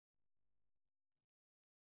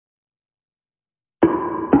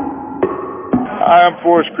I'm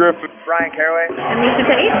Forrest Griffin. Brian Caraway. Anisha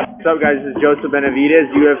Tate. What's up, guys? This is Joseph Benavidez,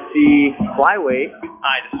 UFC flyweight.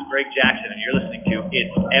 Hi, this is Greg Jackson, and you're listening to It's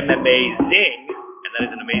MMA Zing, and that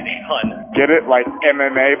is an amazing pun. Get it? Like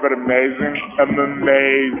MMA, but amazing?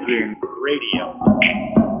 Amazing. Radio.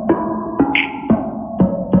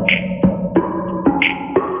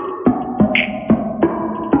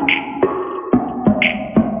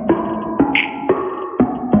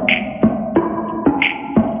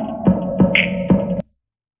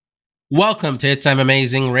 Welcome to It's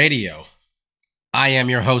Amazing Radio. I am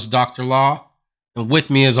your host, Dr. Law, and with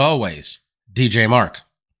me as always, DJ Mark.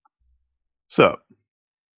 What's up?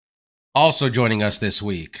 Also joining us this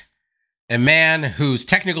week, a man whose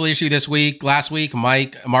technical issue last week,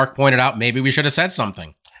 Mark pointed out, maybe we should have said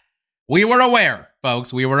something. We were aware,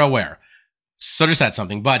 folks, we were aware. Should have said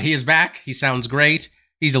something, but he is back. He sounds great.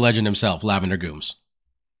 He's the legend himself, Lavender Gooms.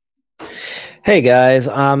 Hey guys,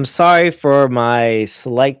 I'm sorry for my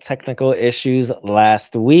slight technical issues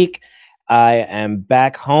last week. I am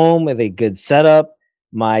back home with a good setup.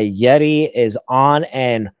 My Yeti is on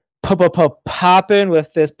and popping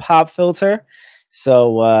with this pop filter.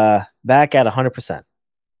 So back at 100%.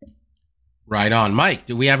 Right on. Mike,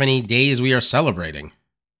 do we have any days we are celebrating?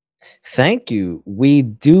 Thank you. We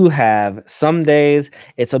do have some days.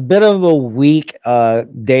 It's a bit of a weak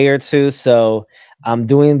day or two, so I'm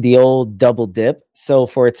doing the old double dip. So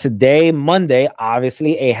for today, Monday,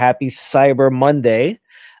 obviously a happy Cyber Monday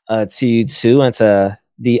to you two and to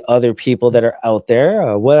the other people that are out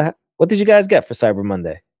there. What did you guys get for Cyber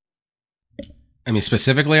Monday? I mean,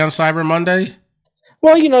 specifically on Cyber Monday?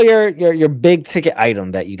 Well, you know, your big ticket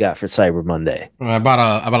item that you got for Cyber Monday. I bought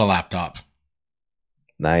a laptop.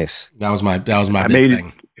 Nice. That was my big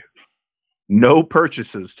thing. No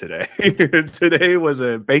purchases today. Today was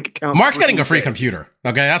a bank account. Mark's getting a free computer.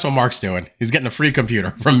 Okay, that's what Mark's doing. He's getting a free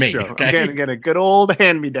computer from me. Sure. Okay? I'm getting a good old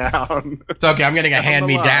hand-me-down. It's okay. I'm getting a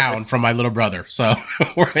hand-me-down from my little brother. So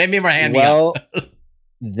maybe we're hand-me-up. Well,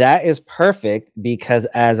 that is perfect because,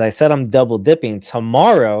 as I said, I'm double dipping.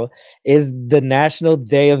 Tomorrow is the National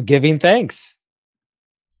Day of Giving Thanks.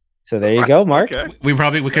 So there you go, Mark. Okay. We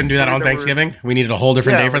couldn't do that on Thanksgiving. We needed a whole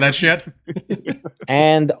different day for that shit.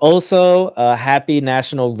 And also, happy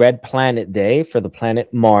National Red Planet Day for the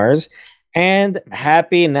planet Mars. And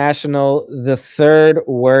happy National the third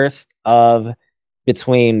worst of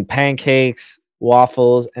between pancakes,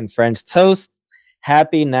 waffles, and French toast.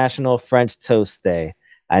 Happy National French Toast Day.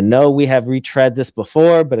 I know we have retread this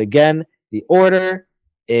before, but again, the order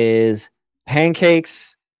is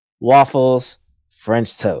pancakes, waffles,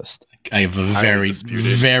 French toast. I have a very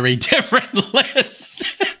different list.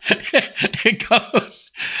 It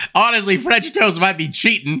goes, honestly, French toast might be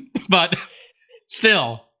cheating, but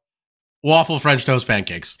still, waffle, French toast,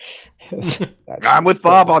 pancakes. I'm with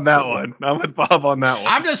Bob on that one. I'm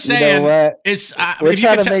just saying, you know what? it's we're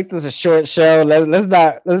trying to make this a short show. Let's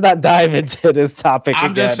not dive into this topic.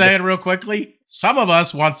 I'm just saying real quickly, some of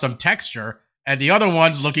us want some texture, and the other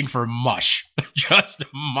one's looking for mush, just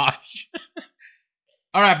mush.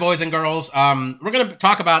 All right, boys and girls, we're going to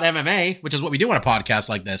talk about MMA, which is what we do on a podcast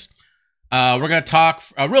like this. We're going to talk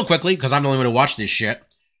real quickly, because I'm the only one who watched this shit.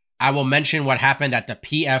 I will mention what happened at the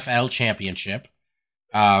PFL Championship.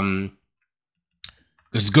 Because,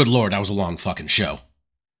 good Lord, that was a long fucking show.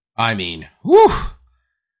 I mean,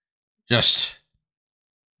 it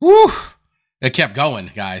kept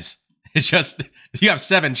going, guys. It's just, you have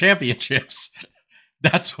 7 championships.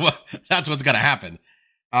 That's what's going to happen.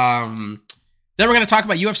 Then we're going to talk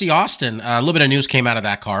about UFC Austin. A little bit of news came out of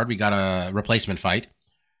that card. We got a replacement fight.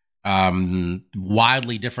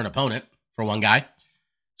 Wildly different opponent for one guy.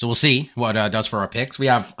 So we'll see what it does for our picks. We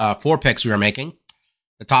have 4 picks we are making.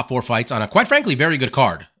 The top 4 fights on a, quite frankly, very good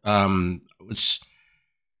card. It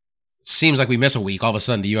seems like we miss a week. All of a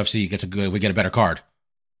sudden, the UFC we get a better card.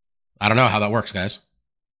 I don't know how that works, guys.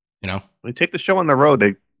 You know? When they take the show on the road,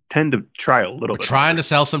 they tend to try a little bit. We're trying to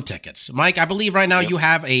sell some tickets. Mike, I believe right now you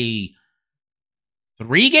have a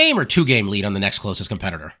 3-game or 2-game lead on the next closest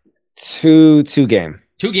competitor? 2-game.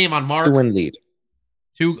 2-game on Mark. 2-win lead.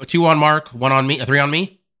 2 on Mark, 1 on me, 3 on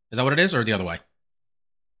me? Is that what it is, or the other way?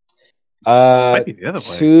 Might be the other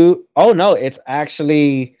way. 2. Oh no, it's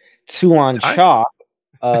actually 2 on Chalk,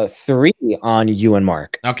 3 on you and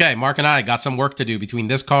Mark. Okay, Mark and I got some work to do between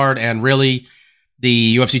this card and really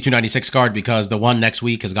the UFC 296 card, because the one next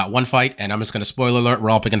week has got 1 fight, and I'm just going to spoiler alert, we're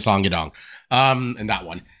all picking Song Yadong in that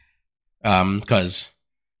one. Because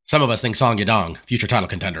some of us think Song Yadong, future title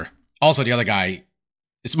contender. Also, the other guy,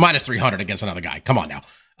 it's minus 300 against another guy. Come on now.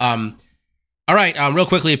 All right, real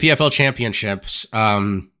quickly, PFL Championships.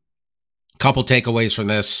 Couple takeaways from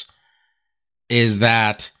this is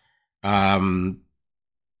that Dennis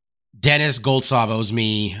Goldsov owes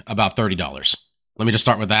me about $30. Let me just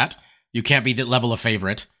start with that. You can't be the level of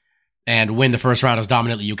favorite and win the first round as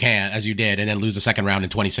dominantly you can, as you did, and then lose the second round in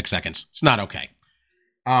 26 seconds. It's not okay.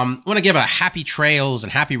 I want to give a happy trails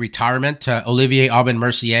and happy retirement to Olivier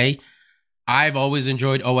Aubin-Mercier. I've always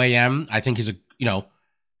enjoyed OAM. I think he's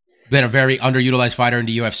been a very underutilized fighter in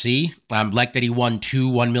the UFC. Like that he won 2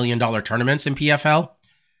 $1 million tournaments in PFL.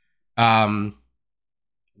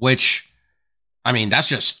 Which, I mean, that's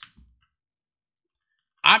just...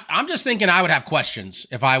 I'm just thinking I would have questions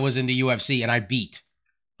if I was in the UFC and I beat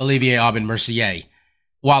Olivier Aubin-Mercier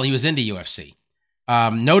while he was in the UFC.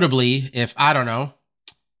 Notably, if, I don't know,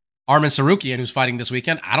 Armin Sarukian, who's fighting this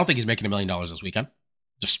weekend, I don't think he's making $1 million this weekend.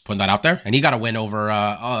 Just putting that out there. And he got a win over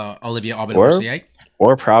Olivier Aubin-Mercier.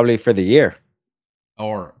 Or probably for the year.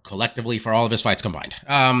 Or collectively for all of his fights combined.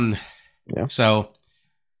 Yeah. So,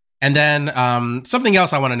 and then something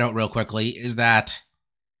else I want to note real quickly is that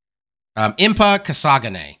Impa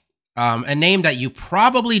Kasagane, a name that you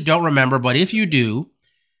probably don't remember, but if you do,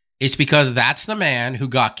 it's because that's the man who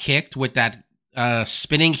got kicked with that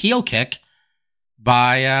spinning heel kick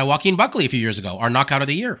by Joaquin Buckley a few years ago, our knockout of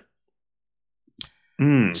the year.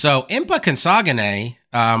 So Impa Kasagane,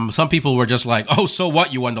 some people were just like, oh, so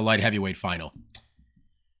what? You won the light heavyweight final.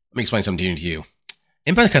 Let me explain something to you.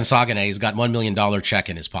 Impa Kasagane has got $1 million check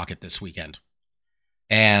in his pocket this weekend.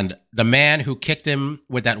 And the man who kicked him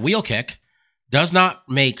with that wheel kick does not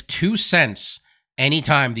make 2 cents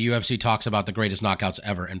anytime the UFC talks about the greatest knockouts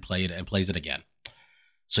ever and plays it again.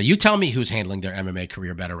 So you tell me who's handling their MMA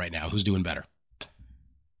career better right now, who's doing better.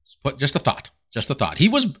 Just a thought. He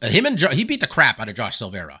beat the crap out of Josh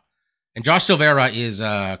Silveira. And Josh Silveira is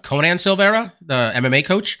Conan Silveira, the MMA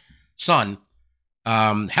coach, son.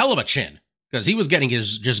 Hell of a chin, because he was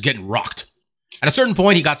just getting rocked. At a certain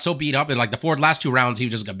point, he got so beat up in like the last 2 rounds, he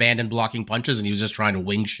just abandoned blocking punches and he was just trying to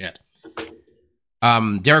wing shit.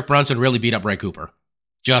 Derek Brunson really beat up Ray Cooper.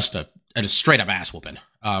 Just a straight up ass whooping.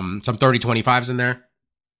 Some 30-25s in there.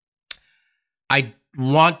 I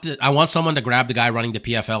want someone to grab the guy running the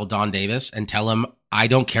PFL, Don Davis, and tell him, I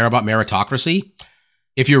don't care about meritocracy.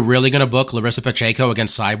 If you're really going to book Larissa Pacheco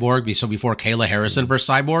against Cyborg before Kayla Harrison versus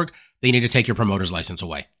Cyborg, then you need to take your promoter's license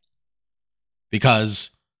away.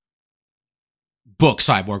 Because book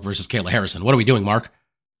Cyborg versus Kayla Harrison. What are we doing, Mark?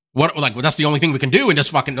 That's the only thing we can do in this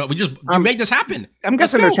fucking... We made this happen. I'm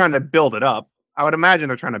guessing they're trying to build it up. I would imagine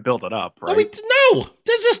they're trying to build it up, right? No.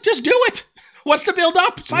 Just do it. What's to build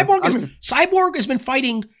up? Cyborg has been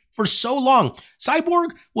fighting for so long.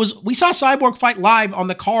 We saw Cyborg fight live on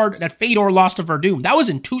the card that Fedor lost to Verdum. That was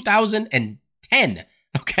in 2010.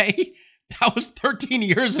 Okay? That was 13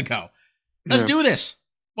 years ago. Let's do this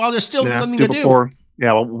while there's still something to do.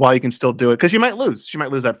 Yeah, while you can still do it. Because you might lose. She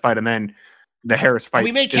might lose that fight, and then the Harris fight.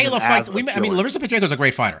 We made Kayla fight. Larissa Pacheco's a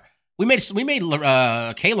great fighter. We made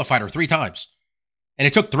Kayla fight her 3 times. And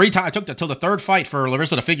it took 3 times. It took until the 3rd fight for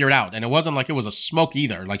Larissa to figure it out. And it wasn't like it was a smoke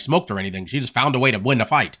either, like smoked or anything. She just found a way to win the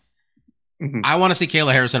fight. Mm-hmm. I want to see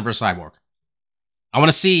Kayla Harrison versus Cyborg. I want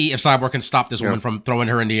to see if Cyborg can stop this woman from throwing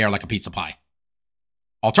her in the air like a pizza pie.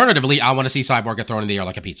 Alternatively, I want to see Cyborg get thrown in the air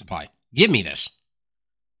like a pizza pie. Give me this.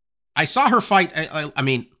 I saw her fight. I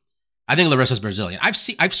think Larissa's Brazilian. I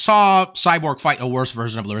saw Cyborg fight a worse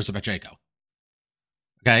version of Larissa Pacheco.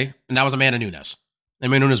 Okay? And that was Amanda Nunes.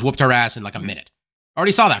 Amanda Nunes whooped her ass in like a minute. I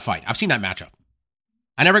already saw that fight. I've seen that matchup.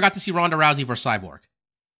 I never got to see Ronda Rousey versus Cyborg.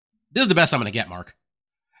 This is the best I'm going to get, Mark.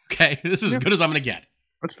 Okay? This is as good as I'm going to get.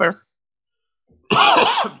 That's fair.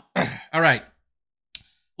 All right.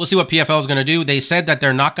 We'll see what PFL is going to do. They said that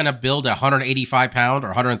they're not going to build a 185-pound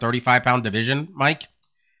or 135-pound division, Mike,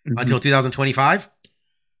 until 2025.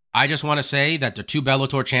 I just want to say that the 2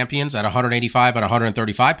 Bellator champions at 185 and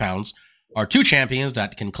 135 pounds are 2 champions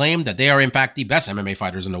that can claim that they are, in fact, the best MMA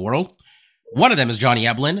fighters in the world. One of them is Johnny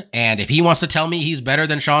Eblin, and if he wants to tell me he's better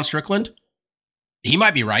than Sean Strickland, he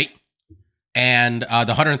might be right. And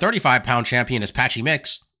the 135-pound champion is Patchy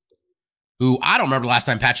Mix, who I don't remember the last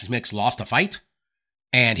time Patchy Mix lost a fight,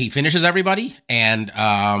 and he finishes everybody. And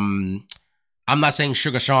I'm not saying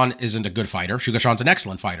Sugar Sean isn't a good fighter. Sugar Sean's an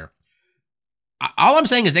excellent fighter. All I'm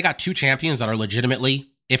saying is they got 2 champions that are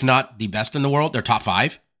legitimately, if not the best in the world, they're top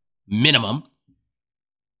 5, minimum.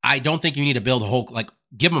 I don't think you need to build a whole,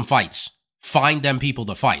 give them fights. Find them people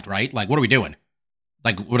to fight, right? Like, what are we doing?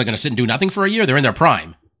 Like, what are they going to sit and do nothing for a year? They're in their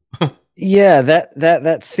prime. Yeah,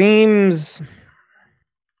 that seems...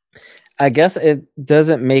 I guess it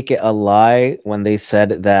doesn't make it a lie when they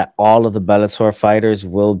said that all of the Bellator fighters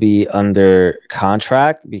will be under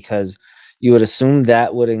contract, because you would assume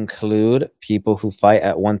that would include people who fight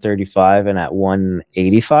at 135 and at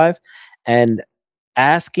 185. And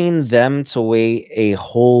asking them to wait a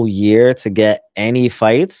whole year to get any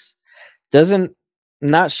fights doesn't,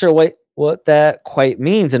 not sure what that quite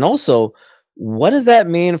means. And also, what does that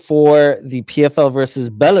mean for the PFL versus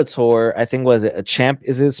Bellator? I think, was it a champ?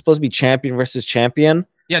 Is it supposed to be champion versus champion?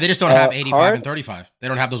 Yeah, they just don't have 85 card? and 35. They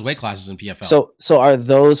don't have those weight classes in PFL. So are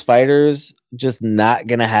those fighters just not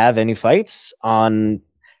gonna have any fights on,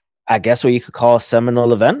 I guess, what you could call a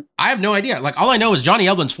seminal event? I have no idea. Like, all I know is Johnny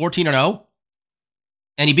Elblin's 14-0,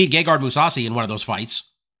 and he beat Gegard Mousasi in one of those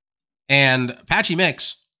fights. And Patchy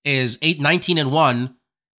Mix is 19-1,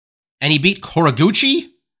 and he beat Horiguchi,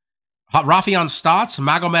 Rafion Stotts,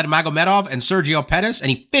 Magomed Magomedov, and Sergio Pettis,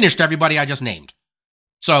 and he finished everybody I just named.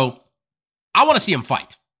 So I want to see him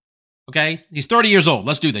fight. Okay? He's 30 years old.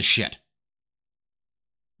 Let's do this shit.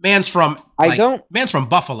 Man's from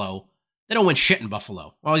Buffalo. They don't win shit in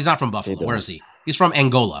Buffalo. Well, he's not from Buffalo. Where is he? He's from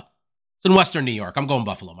Angola. It's in Western New York. I'm going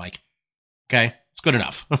Buffalo, Mike. Okay? It's good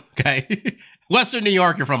enough. Okay? Western New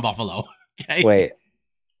York, you're from Buffalo. Okay?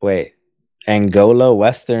 Wait. Angola,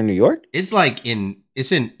 Western New York? It's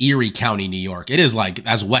in Erie County, New York. It is like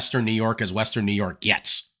as Western New York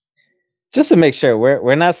gets. Just to make sure,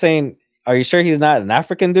 we're not saying, are you sure he's not an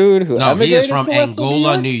African dude who No, he is from to Western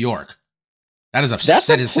Angola, New York. That is That's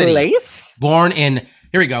a city. place? Born in,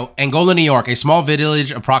 here we go, Angola, New York, a small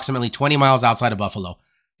village approximately 20 miles outside of Buffalo.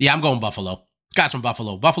 Yeah, I'm going Buffalo. This guy's from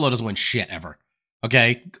Buffalo. Buffalo doesn't win shit ever.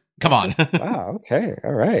 Okay? Come on. Wow, okay.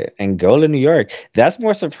 All right. Angola, New York. That's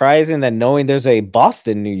more surprising than knowing there's a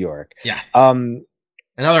Boston, New York. Yeah.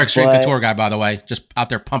 Another extreme couture guy, by the way, just out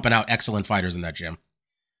there pumping out excellent fighters in that gym.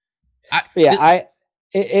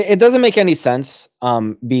 It doesn't make any sense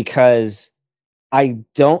because I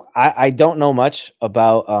don't know much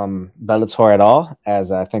about Bellator at all,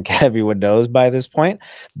 as I think everyone knows by this point,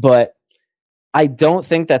 but I don't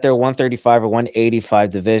think that their 135 or 185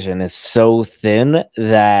 division is so thin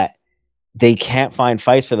that they can't find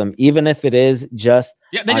fights for them, even if it is just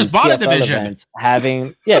they just bought PFL a division events,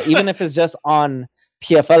 even if it's just on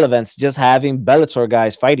PFL events, just having Bellator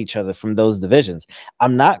guys fight each other from those divisions.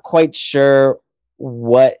 I'm not quite sure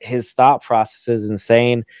what his thought process is in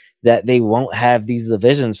saying that they won't have these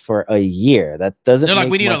divisions for a year. That doesn't. They're like,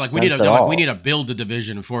 we need to build a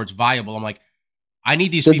division before it's viable. I'm like, I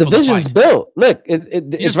need these people. The division's to fight. Built. Look,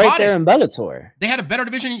 it's right there in Bellator. They had a better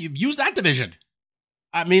division. You use that division.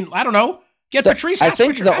 I mean, I don't know. Get Patrice. Ask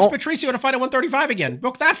Patricio to fight at 135 again.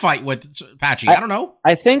 Book that fight with Patchy. I don't know.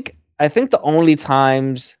 I think the only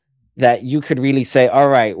times that you could really say, all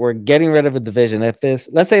right, we're getting rid of a division, if this,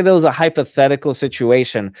 let's say there was a hypothetical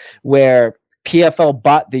situation where PFL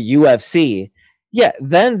bought the UFC, yeah,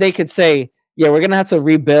 then they could say, yeah, we're going to have to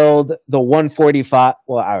rebuild the 145.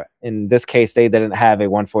 Well, in this case, they didn't have a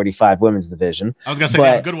 145 women's division. I was going to say they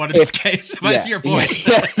have a good one in this case. But I see your point.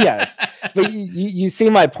 Yes. But you see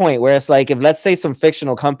my point, where it's like, if let's say some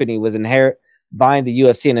fictional company was buying the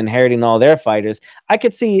UFC and inheriting all their fighters, I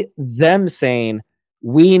could see them saying,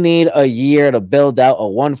 we need a year to build out a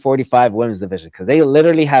 145 women's division, because they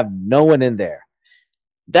literally have no one in there.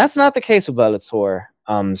 That's not the case with Bellator.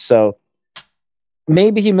 So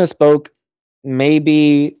maybe he misspoke.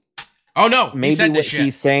 Maybe. Oh no! Maybe said what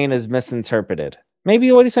he's saying is misinterpreted.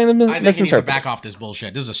 Maybe what he's saying is misinterpreted. I think he needs to back off this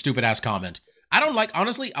bullshit. This is a stupid ass comment. I don't like,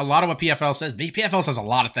 honestly, a lot of what PFL says. PFL says a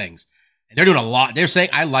lot of things, and they're doing a lot. They're saying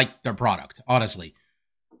I like their product, honestly,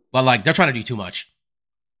 but like they're trying to do too much.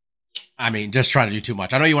 I mean, just trying to do too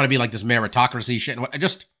much. I know you want to be like this meritocracy shit.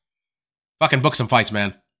 Just fucking book some fights,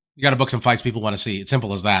 man. You got to book some fights people want to see. It's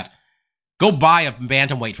simple as that. Go buy a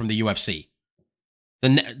bantamweight from the UFC.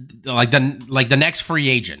 The next free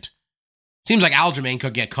agent. Seems like Aljamain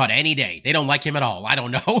could get cut any day. They don't like him at all. I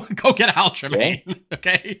don't know. Go get Aljamain.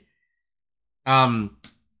 Okay. All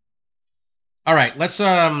right. Let's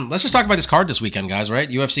just talk about this card this weekend, guys. Right?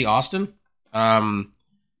 UFC Austin.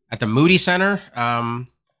 At the Moody Center.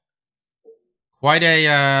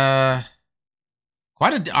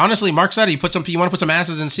 Honestly, Mark said you want to put some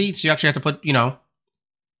asses in seats. You actually have to put, you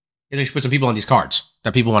should put some people on these cards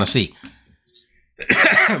that people want to see.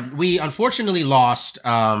 We unfortunately lost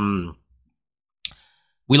Dan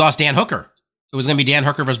Hooker. It was going to be Dan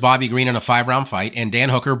Hooker versus Bobby Green in a 5-round fight, and Dan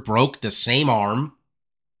Hooker broke the same arm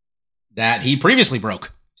that he previously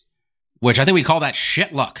broke, which I think we call that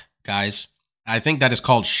shit luck, guys. I think that is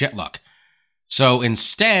called shit luck. So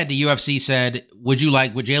instead, the UFC said, with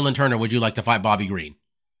Jalen Turner, would you like to fight Bobby Green?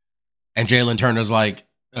 And Jalen Turner's like,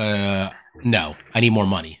 no, I need more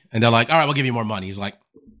money. And they're like, all right, we'll give you more money. He's like,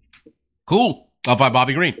 cool, I'll fight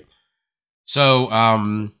Bobby Green. So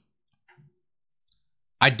I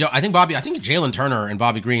think Jalen Turner and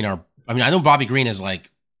Bobby Green are, I know Bobby Green is like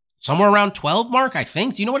somewhere around 12 mark, I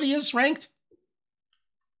think. Do you know what he is ranked?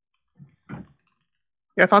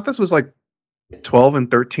 Yeah, I thought this was like 12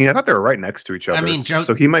 and 13. I thought they were right next to each other. I mean, Joe,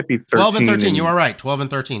 so he might be 13. 12 and 13. You are right. 12 and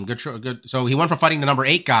 13. Good. Good. So he went from fighting the number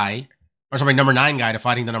 8 guy, or sorry, number 9 guy, to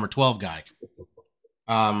fighting the number 12 guy.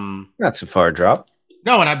 That's a far drop.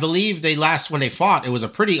 No, and I believe when they fought, it was a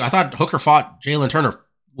pretty. I thought Hooker fought Jalen Turner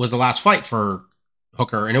was the last fight for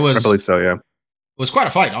Hooker, and it was. I believe so. Yeah. It was quite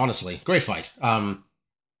a fight, honestly. Great fight. But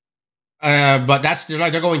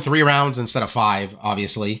they're going 3 rounds instead of 5,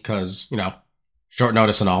 obviously, because short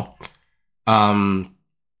notice and all. But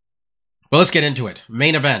let's get into it.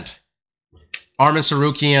 Main event: Arman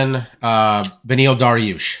Sarukian, Beneil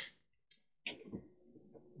Dariush.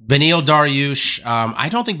 Beneil Dariush. I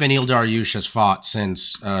don't think Beneil Dariush has fought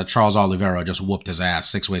since Charles Oliveira just whooped his ass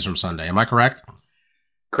 6 ways from Sunday. Am I correct?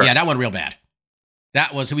 Correct. Yeah, that went real bad.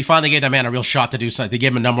 We finally gave that man a real shot to do something. They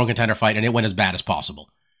gave him a number 1 contender fight, and it went as bad as possible.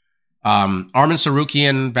 Arman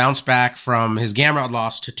Sarukian bounced back from his Gamrot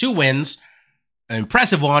loss to 2 wins. An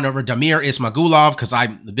impressive one over Damir Ismagulov, because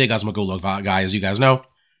I'm the big Ismagulov guy, as you guys know.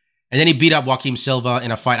 And then he beat up Joaquim Silva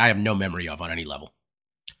in a fight I have no memory of on any level.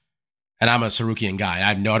 And I'm a Sarukian guy.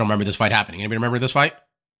 I don't remember this fight happening. Anybody remember this fight?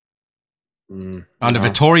 On the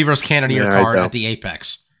Vittori versus Cannonier card at the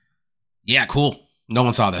Apex. Yeah, cool. No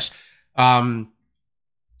one saw this.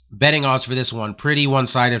 Betting odds for this one, pretty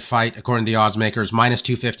one-sided fight according to the odds makers, minus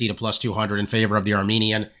 250 to plus 200 in favor of the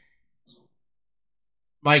Armenian.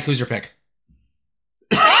 Mike, who's your pick?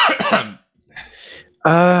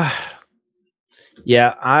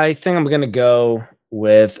 Yeah, I think I'm gonna go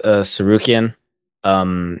with Sarukian.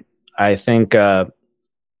 I think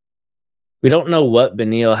we don't know what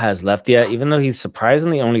Beneil has left yet, even though he's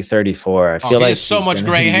surprisingly only 34. I feel like he has so much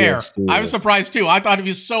gray hair. I was surprised too. I thought he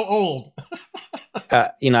was so old.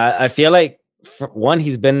 I feel like for one,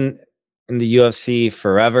 he's been in the UFC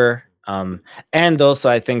forever, and also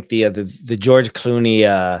I think the George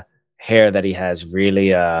Clooney hair that he has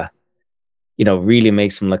really really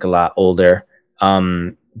makes him look a lot older.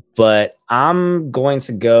 But I'm going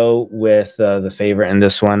to go with the favorite in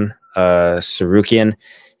this one, Sarukian.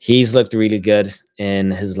 He's looked really good in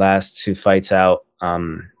his last 2 fights out.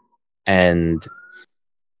 And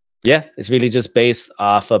yeah, it's really just based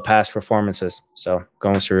off of past performances. So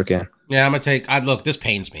going with Sarukian. Yeah, I'm going to look, this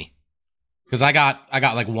pains me. Because I got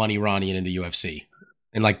like 1 Iranian in the UFC.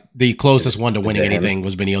 And like the closest one to winning anything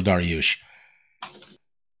was Beneil Dariush.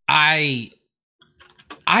 I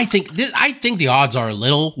think the odds are a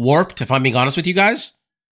little warped, if I'm being honest with you guys.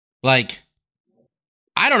 Like,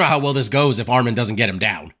 I don't know how well this goes if Arman doesn't get him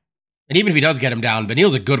down. And even if he does get him down,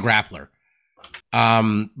 Beneil's a good grappler.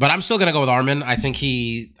 But I'm still gonna go with Arman. I think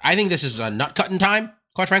this is a nut cutting time,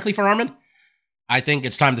 quite frankly, for Arman. I think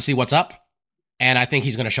it's time to see what's up. And I think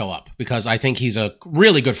he's gonna show up because I think he's a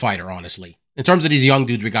really good fighter, honestly. In terms of these young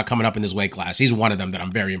dudes we got coming up in this weight class, he's one of them that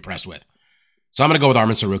I'm very impressed with. So I'm gonna go with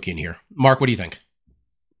Arman Sarukian here. Mark, what do you think?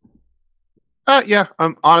 Yeah.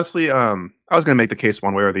 Honestly, I was going to make the case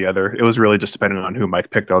one way or the other. It was really just depending on who Mike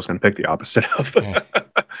picked. I was going to pick the opposite of. Yeah.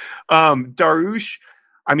 Dariush.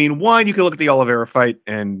 I mean, one, you can look at the Oliveira fight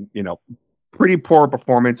and pretty poor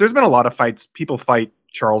performance. There's been a lot of fights. People fight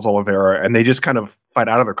Charles Oliveira and they just kind of fight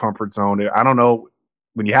out of their comfort zone. I don't know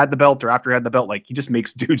when you had the belt or after you had the belt, like he just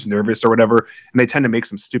makes dudes nervous or whatever, and they tend to make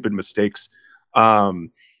some stupid mistakes.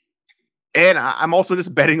 And I'm also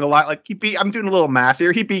just betting a lot. Like I'm doing a little math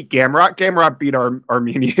here. He beat Gamrot. Gamrot beat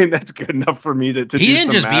Armenian. That's good enough for me to He do didn't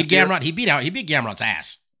some just math beat Gamrot. He beat Gamrot's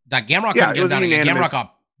ass. That Gamrot Yeah, couldn't it get was down again. unanimous. Gamrot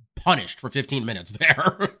got punished for 15 minutes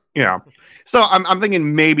there. Yeah. So I'm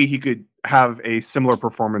thinking maybe he could have a similar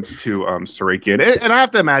performance to Sarukian. And I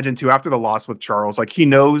have to imagine too, after the loss with Charles, like he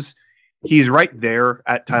knows he's right there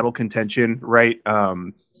at title contention, right?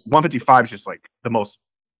 155 is just like the most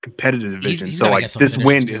competitive division. He's So gotta like get some this finishes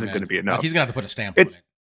win too, isn't man. going to be enough. Like, he's gonna have to put a stamp on It's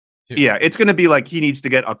it. too. Yeah, it's going to be like he needs to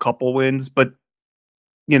get a couple wins, but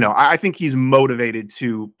I think he's motivated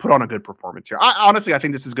to put on a good performance here. Honestly, I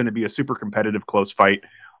think this is going to be a super competitive, close fight.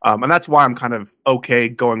 And that's why I'm kind of okay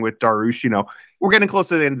going with Dariush. We're getting close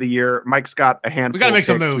to the end of the year. Mike's got a handful. We gotta make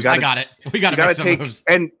some of picks. moves. I got it. We gotta make some moves.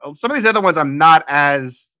 And some of these other ones, I'm not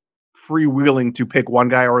as freewheeling to pick one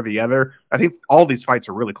guy or the other. I think all these fights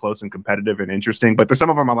are really close and competitive and interesting. But there's some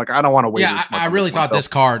of them I'm like, I don't want to wait. Yeah, I really thought this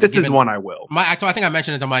card. This is one I will. I think I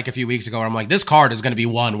mentioned it to Mike a few weeks ago. Where I'm like, this card is going to be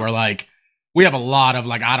one where like we have a lot of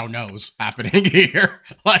like I don't knows happening here.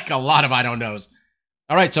 Like a lot of I don't knows.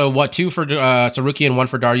 All right, so what 2 for Sarukian and 1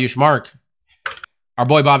 for Dariush. Mark, our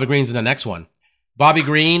boy Bobby Green's in the next one. Bobby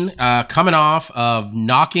Green coming off of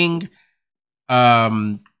knocking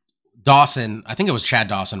Dawson. I think it was Chad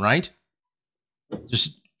Dawson, right?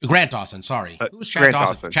 Just Grant Dawson. Sorry, who was Chad Grant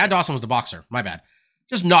Dawson? Dawson. Chad Dawson was the boxer. My bad.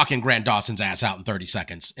 just knocking Grant Dawson's ass out in 30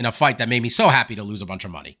 seconds in a fight that made me so happy to lose a bunch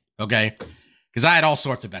of money. Okay. Because I had all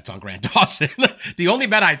sorts of bets on Grant Dawson. The only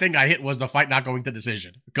bet I think I hit was the fight not going to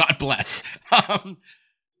decision. God bless.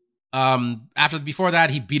 Before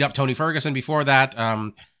that, he beat up Tony Ferguson. Before that,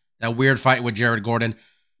 that weird fight with Jared Gordon.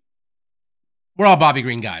 We're all Bobby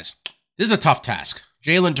Green guys. This is a tough task.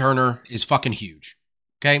 Jalen Turner is fucking huge.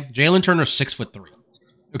 Okay? Jalen Turner's 6'3".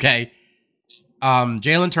 Okay?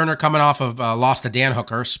 Jalen Turner coming off of loss to Dan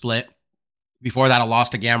Hooker, split. Before that, a loss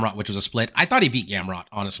to Gamrot, which was a split. I thought he beat Gamrot,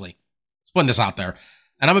 honestly. Putting this out there.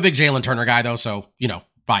 And I'm a big Jalen Turner guy, though, so,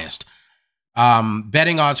 biased.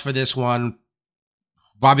 Betting odds for this one,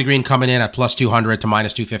 Bobby Green coming in at plus 200 to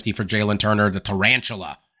minus 250 for Jalen Turner, the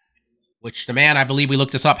Tarantula, which the man, I believe we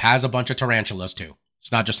looked this up, has a bunch of tarantulas, too.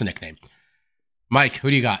 It's not just a nickname. Mike, who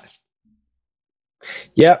do you got?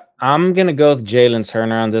 Yep, I'm going to go with Jalen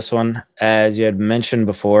Turner on this one. As you had mentioned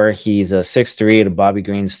before, he's a 6'3" to Bobby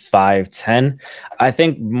Green's 5'10". I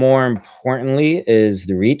think more importantly is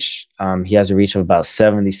the reach. He has a reach of about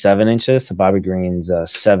 77 inches to Bobby Green's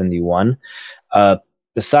 71.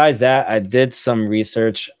 Besides that, I did some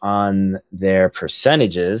research on their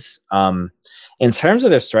percentages. In terms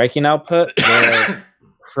of their striking output, they're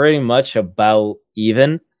pretty much about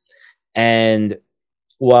even. And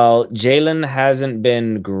while Jalen hasn't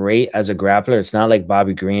been great as a grappler, it's not like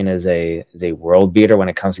Bobby Green is a world beater when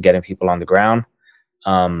it comes to getting people on the ground.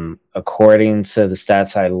 According to the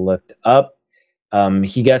stats I looked up,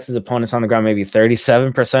 he gets his opponents on the ground maybe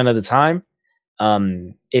 37% of the time.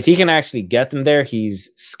 If he can actually get them there,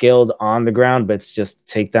 he's skilled on the ground, but it's just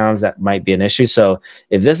takedowns that might be an issue. So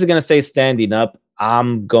if this is going to stay standing up,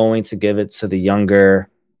 I'm going to give it to the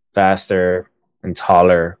younger, faster, and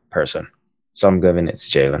taller person. So I'm giving it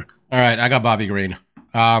to Jalen. All right, I got Bobby Green.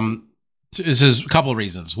 This is a couple of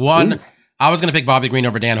reasons. One, I was going to pick Bobby Green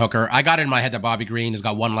over Dan Hooker. I got in my head that Bobby Green has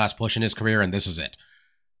got one last push in his career, and this is it.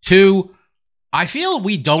 Two, I feel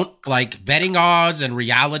we don't like betting odds and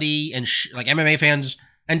reality and like MMA fans.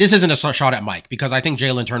 And this isn't a shot at Mike because I think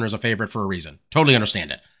Jalen Turner is a favorite for a reason. Totally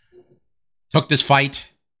understand it. Took this fight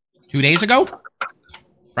 2 days ago,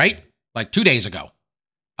 right? Like 2 days ago.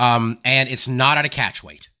 And it's not at a catch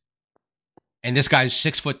weight. And this guy's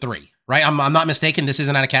 6'3", right? I'm not mistaken. This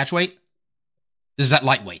isn't at a catch weight. This is at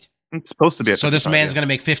lightweight. It's supposed to be. So this man's going to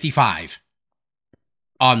make 55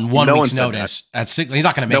 on 1 week's notice. At 6, he's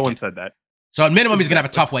not going to make it. No one said that. So at minimum, he's going to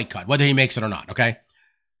have a tough weight cut, whether he makes it or not. Okay.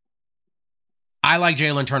 I like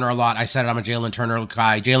Jalen Turner a lot. I said it. I'm a Jalen Turner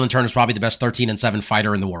guy. Jalen Turner is probably the best 13-7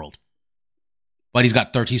 fighter in the world, but he's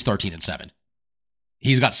 13-7.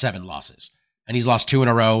 He's got 7 losses, and he's lost 2 in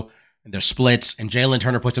a row. And they're splits, and Jalen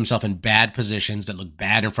Turner puts himself in bad positions that look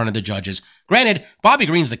bad in front of the judges. Granted, Bobby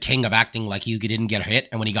Green's the king of acting like he didn't get hit,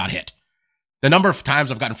 and when he got hit. The number of times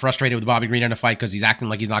I've gotten frustrated with Bobby Green in a fight because he's acting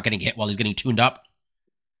like he's not getting hit while he's getting tuned up,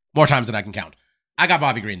 more times than I can count. I got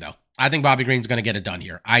Bobby Green, though. I think Bobby Green's going to get it done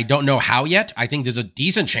here. I don't know how yet. I think there's a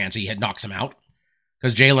decent chance he knocks him out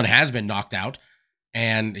because Jalen has been knocked out,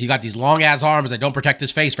 and he got these long-ass arms that don't protect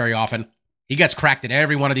his face very often. He gets cracked in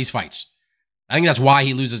every one of these fights. I think that's why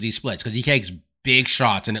he loses these splits, because he takes big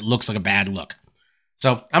shots and it looks like a bad look.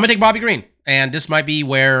 So I'm going to take Bobby Green. And this might be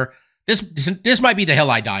where, this might be the hill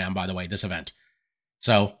I die on, by the way, this event.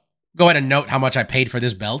 So go ahead and note how much I paid for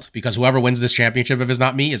this belt, because whoever wins this championship, if it's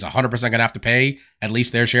not me, is 100% going to have to pay at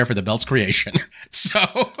least their share for the belt's creation. So,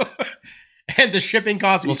 and the shipping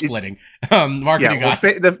costs will splitting. Marketing guy.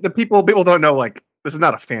 The people don't know, like, this is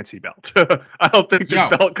not a fancy belt. I don't think this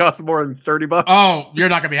belt costs more than $30. Oh, you're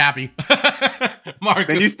not going to be happy. Mark.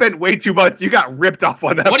 And you spent way too much. You got ripped off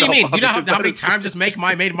on that. What do you mean? You know how many times this made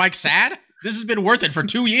Mike sad? This has been worth it for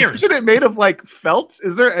 2 years. Isn't it made of like felt?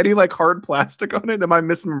 Is there any like hard plastic on it? Am I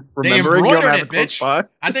misremembering? They embroidered it, bitch.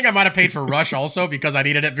 I think I might have paid for Rush also because I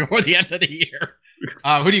needed it before the end of the year.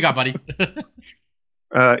 Who do you got, buddy?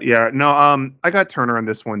 I got Turner on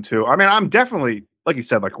this one too. I mean, I'm definitely, like you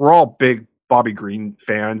said, like we're all big Bobby Green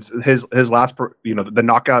fans. His last, the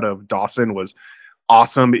knockout of Dawson was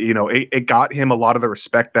awesome. It got him a lot of the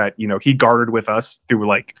respect that, he garnered with us through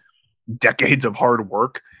like decades of hard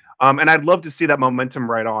work. And I'd love to see that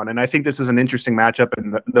momentum right on. And I think this is an interesting matchup,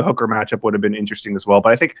 and the Hooker matchup would have been interesting as well.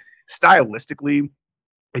 But I think stylistically,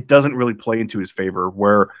 it doesn't really play into his favor,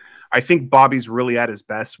 where I think Bobby's really at his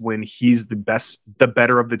best when he's the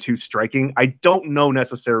better of the two striking. I don't know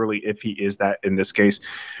necessarily if he is that in this case,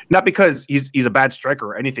 not because he's a bad striker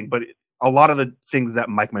or anything, but a lot of the things that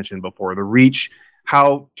Mike mentioned before, the reach,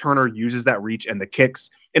 how Turner uses that reach and the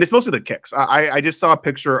kicks, and it's mostly the kicks. I just saw a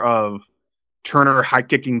picture of Turner high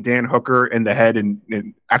kicking Dan Hooker in the head, and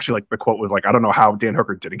actually, like the quote was like, "I don't know how Dan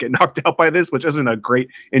Hooker didn't get knocked out by this," which isn't a great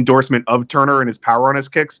endorsement of Turner and his power on his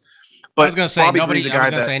kicks. But I was gonna say Bobby nobody. Green's I a was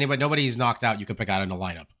guy gonna say anybody. Nobody's knocked out. You could pick out in the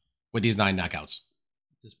lineup with these 9 knockouts.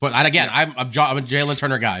 But and again, I'm a Jalen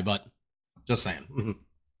Turner guy, but just saying.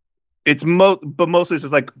 It's but mostly it's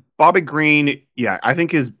just like Bobby Green. Yeah, I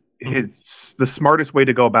think the smartest way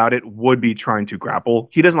to go about it would be trying to grapple.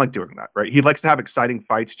 He doesn't like doing that, right? He likes to have exciting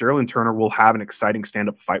fights. Jalen Turner will have an exciting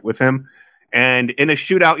stand-up fight with him. And in a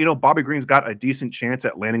shootout, Bobby Green's got a decent chance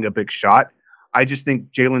at landing a big shot. I just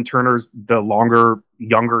think Jalen Turner's the longer,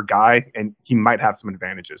 younger guy, and he might have some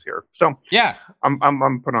advantages here. So yeah,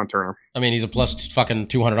 I'm putting on Turner. I mean, he's a plus fucking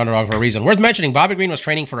 200 underdog for a reason. Worth mentioning, Bobby Green was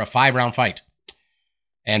training for a 5-round fight,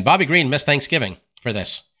 and Bobby Green missed Thanksgiving for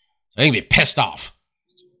this, so he can be pissed off.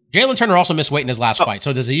 Jalen Turner also missed weight in his last fight,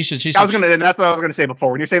 so does he? That's what I was gonna say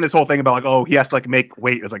before. When you're saying this whole thing about like, oh, he has to like make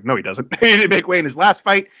weight, it's like, no, he doesn't. He didn't make weight in his last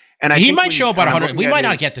fight, and he might show up at 100. We might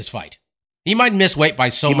not get this fight. He might miss weight by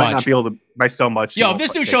so much. He might not be able to by so much. Yo, if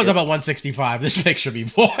this dude shows up at 165, this pick should be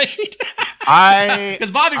void.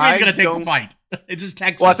 Because Bobby Green's gonna take the fight. It's just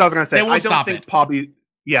Texas. Well, that's what I was gonna say. They won't stop it.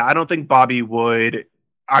 I don't think Bobby would.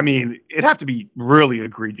 I mean, it'd have to be really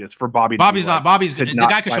egregious for Bobby. Bobby's the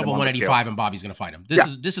guy could show up at 185 and Bobby's gonna fight him.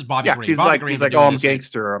 This is Bobby Green. He's like, oh, I'm a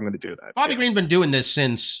gangster. I'm gonna do that. Bobby Green's been doing this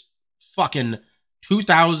since fucking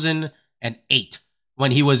 2008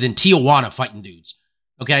 when he was in Tijuana fighting dudes.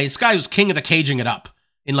 Okay, this guy was king of the caging it up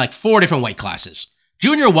in like 4 different weight classes.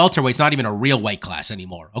 Junior welterweight's not even a real weight class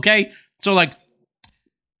anymore. Okay, so like,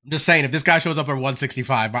 I'm just saying, if this guy shows up at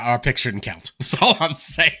 165, our pick shouldn't count. That's all I'm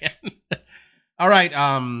saying. All right,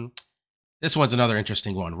 this one's another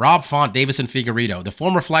interesting one. Rob Font, Davison Figueiredo, the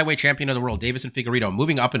former flyweight champion of the world, Davison Figueiredo,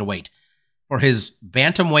 moving up in weight for his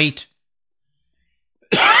bantamweight.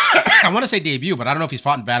 I want to say debut, but I don't know if he's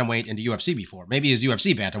fought in bantamweight in the UFC before. Maybe his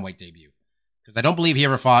UFC bantamweight debut, because I don't believe he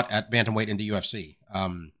ever fought at bantamweight in the UFC.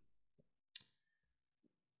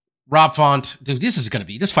 Rob Font, dude,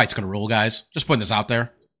 this fight's gonna rule, guys. Just putting this out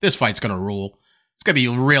there. This fight's gonna rule. It's gonna be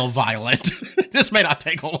real violent. This may not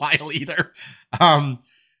take a while either.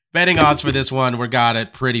 Betting odds for this one, we got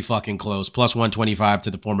it pretty fucking close. Plus 125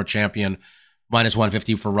 to the former champion, minus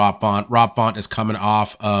 150 for Rob Font. Rob Font is coming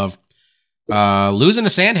off of losing to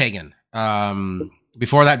Sandhagen.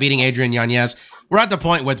 Before that, beating Adrian Yanez. We're at the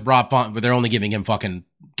point with Rob Font where they're only giving him fucking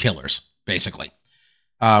killers, basically.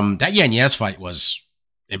 That Yanez fight was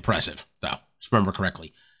impressive, though, if I remember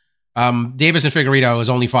correctly. Davison Figueiredo has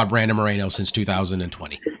only fought Brandon Moreno since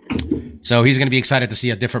 2020. So he's going to be excited to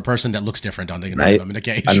see a different person that looks different on the in the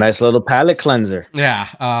cage. A nice little palate cleanser. Yeah.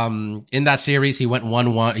 In that series, he went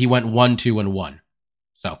 1-1. He went 1-2-1.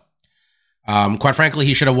 So, quite frankly,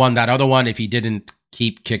 he should have won that other one if he didn't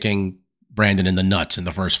keep kicking Brandon in the nuts in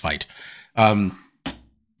the first fight.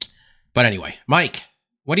 But anyway, Mike,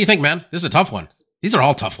 what do you think, man? This is a tough one. These are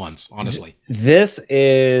all tough ones, honestly. This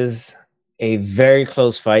is a very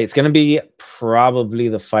close fight. It's going to be probably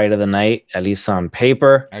the fight of the night, at least on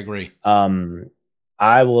paper. I agree.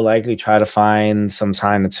 I will likely try to find some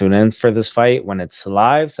time to tune in for this fight when it's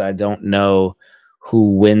live, so I don't know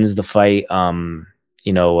who wins the fight,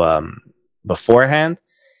 beforehand.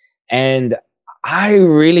 And I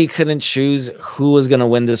really couldn't choose who was going to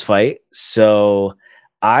win this fight, so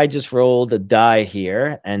I just rolled a die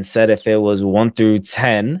here and said if it was 1 through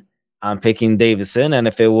 10, I'm picking Davison, and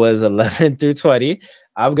if it was 11 through 20,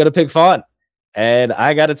 I'm going to pick Font. And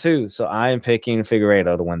I got it too, so I am picking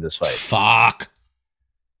Figueiredo to win this fight. Fuck.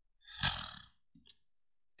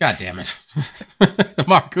 God damn it.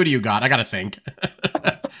 Mark, who do you got? I got to think.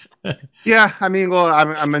 Yeah, I mean, well,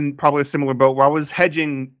 I'm in probably a similar boat where I was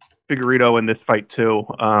hedging Figueiredo in this fight too.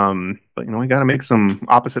 But, we got to make some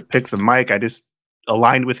opposite picks of Mike. I just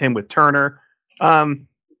aligned with him with Turner.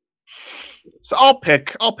 So I'll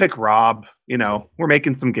pick Rob. We're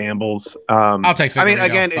making some gambles. I'll take Figueiredo,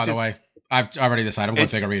 again, by the way. I've already decided. I'm going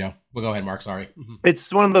Figueiredo. We'll go ahead, Mark. Sorry.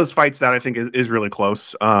 It's one of those fights that I think is really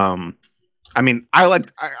close. I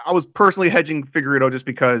was personally hedging Figueiredo just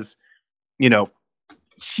because,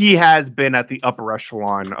 he has been at the upper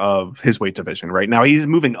echelon of his weight division right now. He's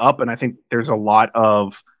moving up, and I think there's a lot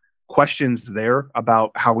of questions there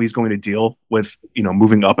about how he's going to deal with,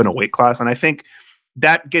 moving up in a weight class. And I think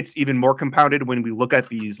that gets even more compounded when we look at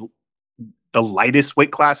the lightest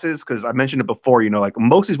weight classes, because I mentioned it before, like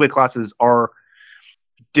most of these weight classes are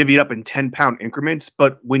divvied up in 10-pound increments,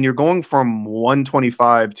 but when you're going from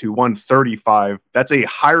 125 to 135, that's a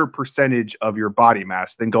higher percentage of your body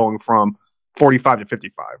mass than going from 45 to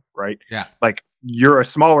 55, right? Yeah. Like you're a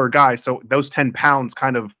smaller guy, so those 10 pounds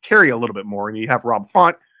kind of carry a little bit more. And you have Rob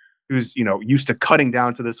Font, who's, used to cutting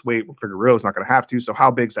down to this weight. Well, Figueiredo's not going to have to. So how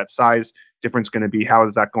big's that size difference going to be? How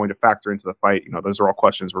is that going to factor into the fight? Those are all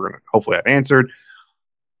questions we're going to hopefully have answered.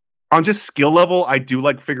 On just skill level, I do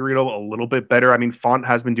like Figueiredo a little bit better. I mean, Font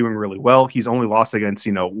has been doing really well. He's only lost against,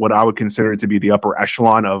 what I would consider to be the upper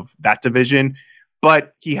echelon of that division.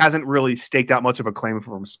 But he hasn't really staked out much of a claim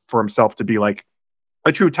for himself to be like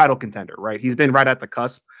a true title contender, right? He's been right at the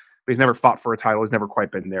cusp, but he's never fought for a title. He's never quite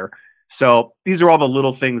been there. So these are all the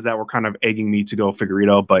little things that were kind of egging me to go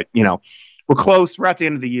Figueiredo. But, we're close. We're at the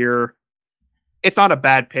end of the year. It's not a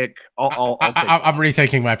bad pick. I'm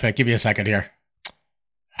rethinking my pick. Give me a second here.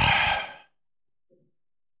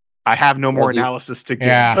 I have no more analysis to give.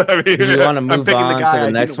 Yeah. I mean, Do you want to move on to the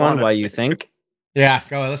I next one while you think? Yeah,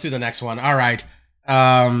 go. Let's do the next one. All right.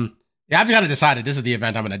 Yeah, I've kind of decided this is the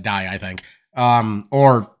event I'm going to die, I think.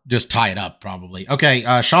 Or just tie it up, probably.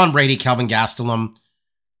 Okay, Sean Brady, Kelvin Gastelum.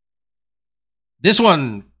 This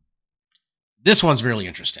one's really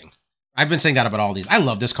interesting. I've been saying that about all these. I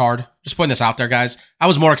love this card. Just putting this out there, guys. I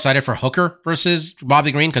was more excited for Hooker versus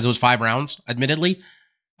Bobby Green because it was 5 rounds, admittedly.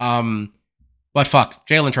 But fuck,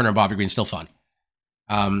 Jalen Turner and Bobby Green, still fun.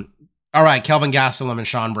 All right, Kelvin Gastelum and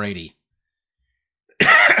Sean Brady.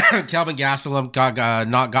 Kelvin Gastelum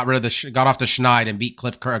got off the schneid and beat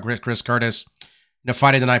Chris Curtis in a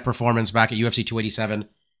Fight of the Night performance back at UFC 287. And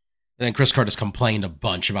then Chris Curtis complained a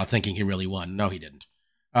bunch about thinking he really won. No, he didn't.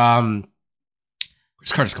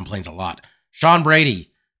 Chris Curtis complains a lot. Sean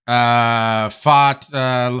Brady suffered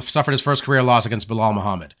his first career loss against Bilal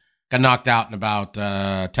Muhammad. Got knocked out in about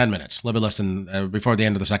 10 minutes, a little bit less than before the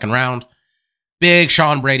end of the second round. Big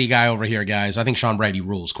Sean Brady guy over here, guys. I think Sean Brady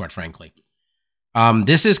rules, quite frankly.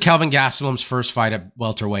 This is Kelvin Gastelum's first fight at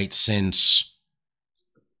welterweight since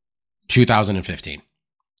 2015.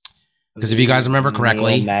 Because if you guys remember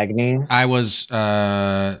correctly, I was... he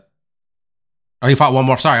fought one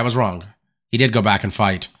more. Sorry, I was wrong. He did go back and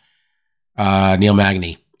fight Neil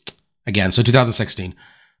Magny again. So 2016.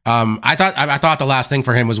 I thought the last thing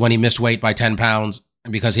for him was when he missed weight by 10 pounds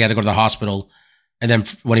because he had to go to the hospital. And then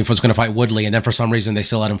when he was going to fight Woodley, and then for some reason they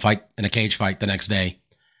still let him fight in a cage fight the next day.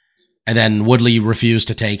 And then Woodley refused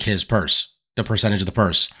to take his purse, the percentage of the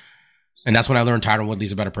purse. And that's when I learned Tyron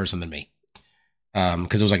Woodley's a better person than me.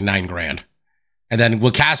 Because it was like $9,000. And then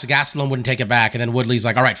Gastelum wouldn't take it back. And then Woodley's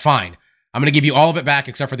like, all right, fine. I'm going to give you all of it back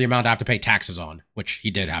except for the amount I have to pay taxes on, which he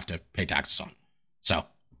did have to pay taxes on. So,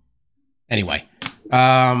 anyway.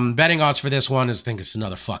 Betting odds for this one I think it's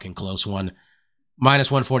another fucking close one.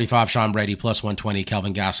 -145 Sean Brady, +120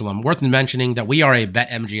 Kelvin Gastelum. Worth mentioning that we are a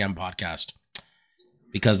BetMGM podcast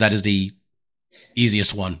because that is the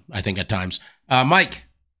easiest one, I think, at times. Mike,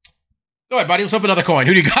 go ahead, buddy. Let's flip another coin.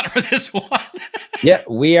 Who do you got for this one? Yeah,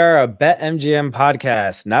 we are a BetMGM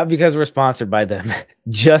podcast, not because we're sponsored by them,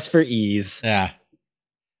 just for ease. Yeah.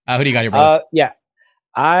 Who do you got here, brother? Yeah,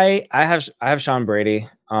 I have Sean Brady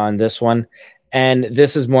on this one. And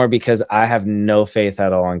this is more because I have no faith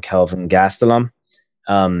at all in Kelvin Gastelum.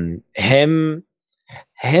 Him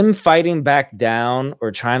fighting back down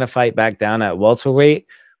or trying to fight back down at welterweight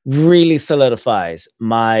really solidifies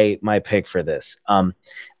my pick for this.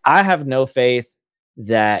 I have no faith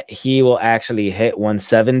that he will actually hit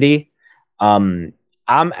 170. I'm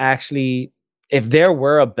actually, if there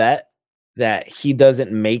were a bet that he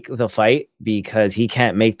doesn't make the fight because he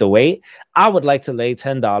can't make the weight, I would like to lay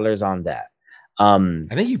 $10 on that. I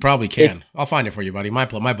think you probably can. I'll find it for you, buddy. My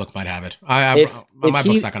book might have it. My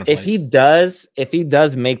book's not going to place. If he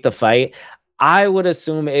does make the fight, I would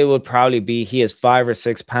assume it would probably be he is 5 or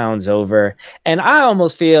 6 pounds over. And I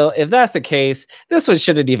almost feel if that's the case, this one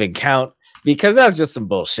shouldn't even count because that's just some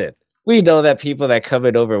bullshit. We know that people that come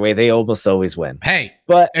in overweight, they almost always win. Hey,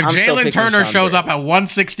 but if Jalen Turner shows up at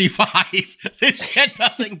 165, this shit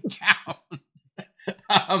doesn't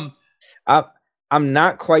count. I'm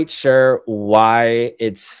not quite sure why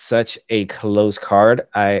it's such a close card.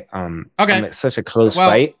 It's such a close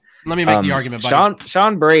fight. Let me make the argument, buddy.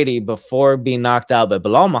 Sean Brady, before being knocked out by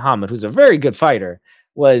Bilal Muhammad, who's a very good fighter,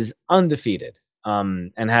 was undefeated.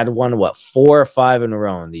 And had won 4 or 5 in a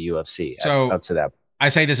row in the UFC. So up to that. I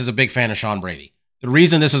say this is a big fan of Sean Brady. The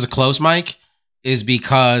reason this is a close, Mike, is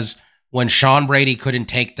because when Sean Brady couldn't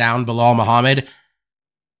take down Bilal Muhammad,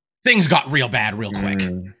 things got real bad real quick.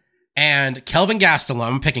 And Kelvin Gastelum,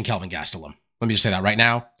 I'm picking Kelvin Gastelum. Let me just say that right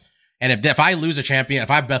now. And if I lose a champion,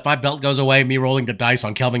 if my belt goes away, me rolling the dice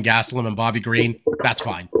on Kelvin Gastelum and Bobby Green, that's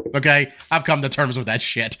fine. Okay? I've come to terms with that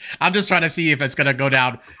shit. I'm just trying to see if it's going to go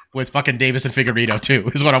down with fucking Davis and Figueiredo too,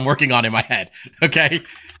 is what I'm working on in my head. Okay?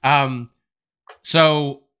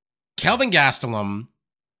 So Kelvin Gastelum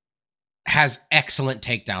has excellent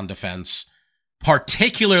takedown defense,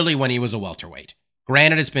 particularly when he was a welterweight.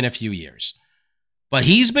 Granted, it's been a few years. But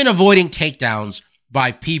he's been avoiding takedowns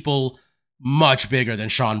by people much bigger than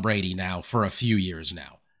Sean Brady now for a few years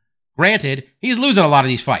now. Granted, he's losing a lot of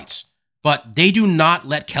these fights, but they do not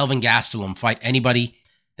let Kelvin Gastelum fight anybody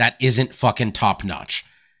that isn't fucking top-notch.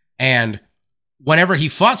 And whenever he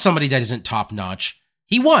fought somebody that isn't top-notch,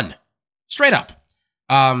 he won. Straight up.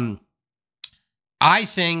 I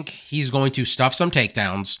think he's going to stuff some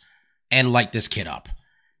takedowns and light this kid up.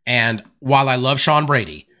 And while I love Sean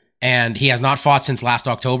Brady, and he has not fought since last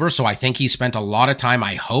October, so I think he spent a lot of time,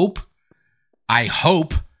 I hope,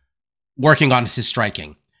 working on his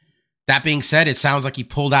striking. That being said, it sounds like he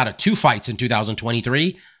pulled out of 2 fights in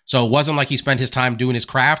 2023, so it wasn't like he spent his time doing his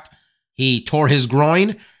craft. He tore his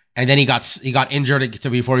groin, and then he got injured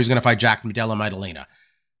before he was going to fight Jack Della Maddalena.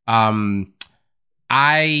 I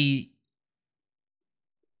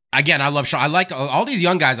love Sean. I like all these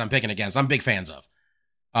young guys I'm picking against. I'm big fans of.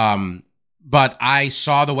 But I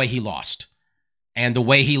saw the way he lost. And the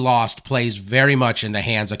way he lost plays very much in the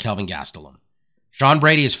hands of Kelvin Gastelum. Sean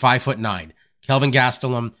Brady is 5'9". Kelvin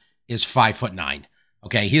Gastelum is 5'9".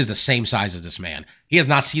 Okay, he is the same size as this man. He's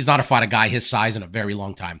not fought a guy his size in a very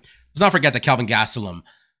long time. Let's not forget that Kelvin Gastelum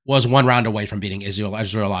was 1 round away from beating Israel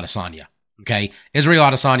Adesanya. Okay, Israel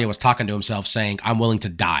Adesanya was talking to himself saying, "I'm willing to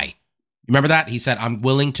die." You remember that? He said, "I'm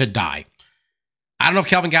willing to die." I don't know if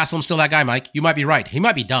Kelvin Gastelum's still that guy, Mike. You might be right. He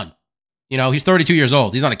might be done. You know, he's 32 years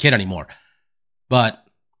old. He's not a kid anymore. But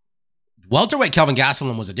welterweight Kelvin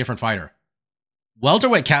Gastelum was a different fighter.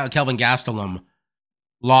 Welterweight Kelvin Gastelum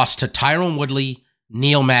lost to Tyrone Woodley,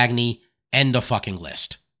 Neil Magny, end of fucking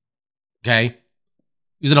list. Okay?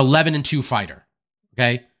 He was an 11-2 fighter.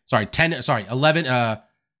 Okay? 11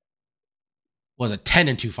 was a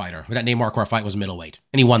 10-2 fighter. That Nate Marquardt fight was middleweight.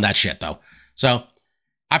 And he won that shit, though. So,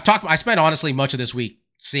 I spent honestly much of this week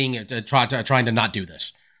seeing it, trying to not do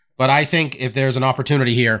this. But I think if there's an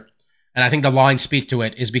opportunity here, and I think the lines speak to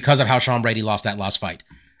it, is because of how Sean Brady lost that last fight.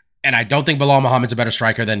 And I don't think Bilal Muhammad's a better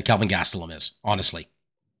striker than Kelvin Gastelum is, honestly.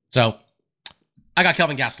 So, I got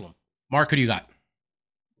Kelvin Gastelum. Mark, who do you got?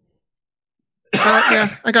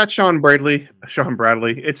 Yeah, I got Sean Bradley.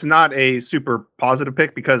 It's not a super positive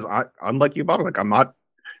pick because unlike you, Bob,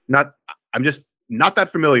 I'm just not that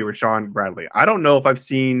familiar with Sean Bradley. I don't know if I've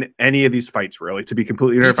seen any of these fights really. To be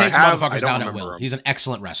completely honest, he takes motherfuckers down at will. He's an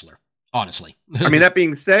excellent wrestler, honestly. I mean, that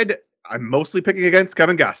being said, I'm mostly picking against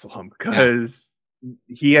Kevin Gastelum because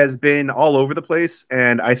he has been all over the place,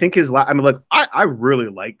 and I think I really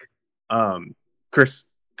like Chris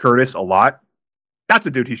Curtis a lot. That's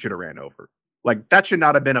a dude he should have ran over. Like, that should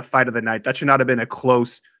not have been a fight of the night. That should not have been a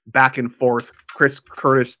close back and forth. Chris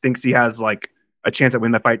Curtis thinks he has like a chance at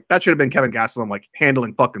winning that fight. That should have been Kevin Gastelum like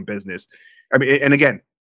handling fucking business. I mean, and again,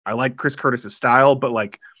 I like Chris Curtis's style, but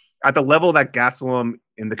like at the level that Gastelum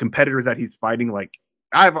and the competitors that he's fighting, like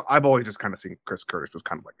I've always just kind of seen Chris Curtis as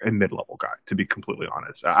kind of like a mid-level guy, to be completely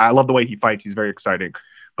honest. I love the way he fights. He's very exciting,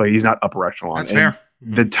 but he's not upper echelon. That's fair.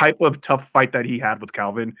 The type of tough fight that he had with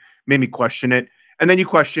Calvin made me question it. And then you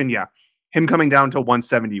question, him coming down to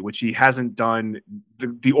 170, which he hasn't done.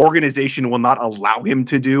 The organization will not allow him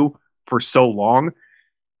to do for so long.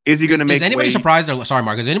 Is he going to make? Is anybody surprised? Sorry,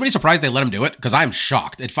 Mark. Is anybody surprised they let him do it? Because I'm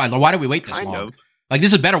shocked. It's fine. Why did we wait this long? Like,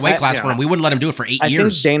 this is a better weight class for him. We wouldn't let him do it for 8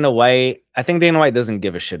 years. I think Dana White doesn't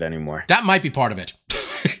give a shit anymore. That might be part of it.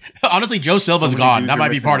 Honestly, Joe Silva's gone. That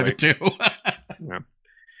might be part of it too. Yeah.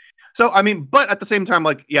 So, I mean, but at the same time,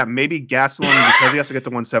 like, maybe Gastelum, because he has to get to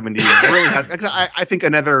 170, really has. I think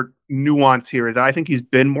another nuance here is that I think he's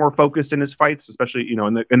been more focused in his fights, especially,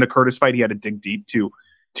 in the Curtis fight, he had to dig deep to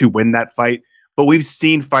win that fight. But we've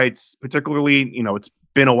seen fights, particularly, it's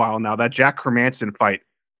been a while now, that Jack Hermanson fight,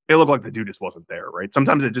 it looked like the dude just wasn't there, right?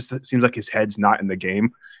 Sometimes it just seems like his head's not in the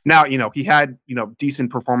game. Now, he had, decent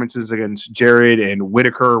performances against Jared and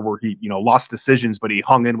Whitaker where he, lost decisions, but he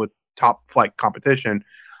hung in with top flight competition.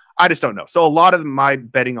 I just don't know. So a lot of my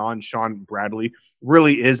betting on Sean Bradley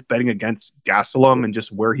really is betting against Gastelum and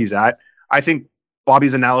just where he's at. I think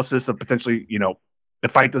Bobby's analysis of potentially, the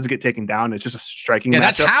fight doesn't get taken down. It's just a striking matchup.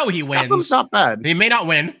 That's how he wins. Gastelum's not bad. He may not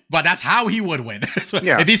win, but that's how he would win.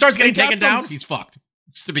 If he starts getting taken down, he's fucked.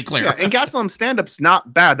 Just to be clear. Yeah, and Gastelum's stand-up's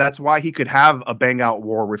not bad. That's why he could have a bang-out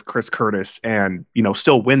war with Chris Curtis and,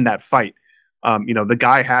 still win that fight. The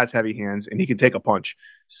guy has heavy hands and he can take a punch.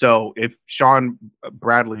 So if Sean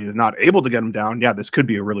Bradley is not able to get him down, this could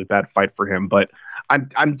be a really bad fight for him. But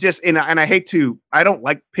I'm just, and I don't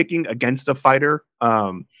like picking against a fighter.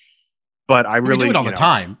 But I really do it all the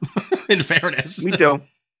time. In fairness, we do.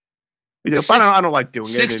 But I don't like doing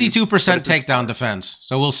 62% takedown defense.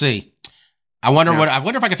 So we'll see. I wonder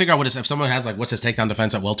if I can figure out if someone has what's his takedown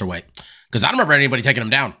defense at welterweight, because I don't remember anybody taking him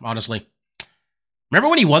down, honestly. Remember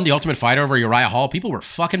when he won the Ultimate Fighter over Uriah Hall? People were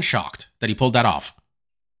fucking shocked that he pulled that off.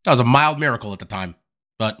 That was a mild miracle at the time.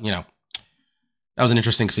 But, you know, that was an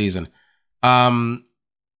interesting season. All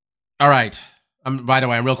right. By the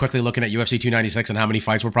way, I'm real quickly looking at UFC 296 and how many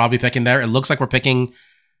fights we're probably picking there. It looks like we're picking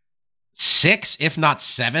 6, if not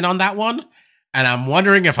 7 on that one. And I'm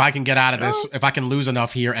wondering if I can get out of this, if I can lose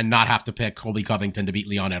enough here and not have to pick Colby Covington to beat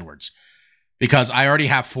Leon Edwards. Because I already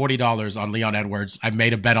have $40 on Leon Edwards. I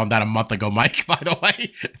made a bet on that a month ago, Mike, by the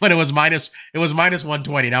way. When it was minus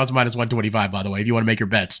 120. Now it's minus 125, by the way, if you want to make your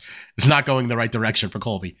bets. It's not going in the right direction for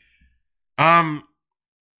Colby. I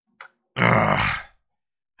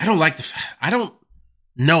don't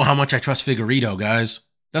know how much I trust Figueiredo, guys.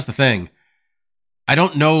 That's the thing. I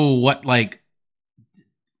don't know what, like,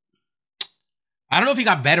 I don't know if he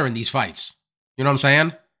got better in these fights. You know what I'm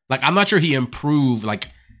saying? Like, I'm not sure he improved, like,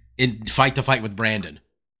 in fight to fight with Brandon.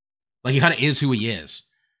 Like, he kind of is who he is.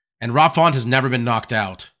 And Rob Font has never been knocked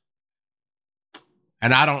out.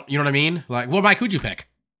 And I don't, you know what I mean? Like, well, Mike, who'd you pick?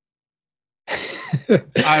 I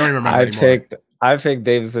don't remember anymore. I picked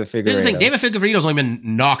Davidson Figueiredo. Here's the thing, David Figueiredo's only been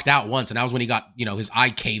knocked out once, and that was when he got, you know, his eye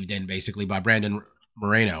caved in, basically, by Brandon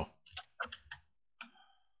Moreno.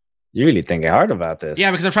 You really thinking hard about this.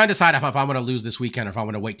 Yeah, because I'm trying to decide if I'm going to lose this weekend or if I'm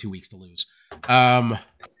going to wait 2 weeks to lose.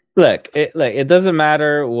 Look, it doesn't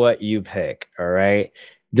matter what you pick, all right?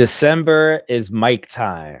 December is Mike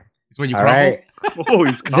time. It's when you crumble. Right? Oh,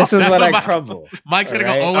 he's this is when I crumble. Mike's going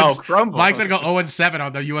to go 0 crumble. Mike's going to go 0-7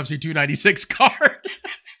 on the UFC 296 card.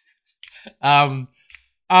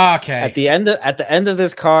 Okay. At the end of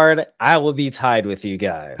this card, I will be tied with you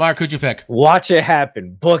guys. Mark, who'd you pick? Watch it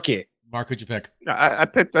happen. Book it. Mark, who'd you pick? I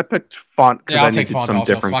picked Font because Yeah, I I'll take needed Font some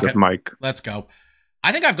also. difference Fuck with it. Mike. Let's go.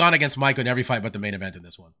 I think I've gone against Mike in every fight but the main event in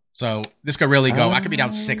this one. So this could really go. I could be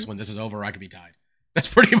down 6 when this is over. I could be tied. That's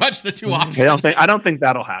pretty much the two options. I don't think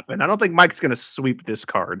that'll happen. I don't think Mike's going to sweep this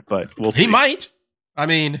card, but we'll see. He might. I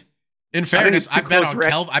mean, in fairness, I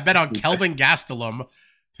bet on Kelvin Gastelum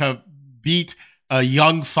to beat a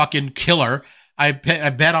young fucking killer. I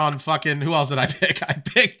bet on fucking, who else did I pick? I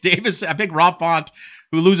picked Davis. I picked Rob Font,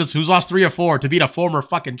 who's lost 3 or 4 to beat a former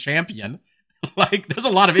fucking champion. Like, there's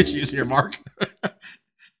a lot of issues here, Mark.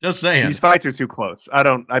 Just saying. These fights are too close. I'd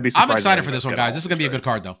be surprised. I'm excited for this one, guys. This is going to be a good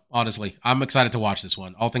card, though. Honestly, I'm excited to watch this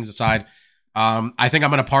one. All things aside, I think I'm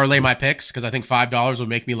going to parlay my picks because I think $5 will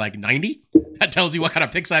make me like 90. That tells you what kind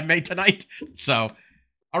of picks I've made tonight. So,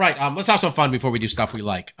 all right, let's have some fun before we do stuff we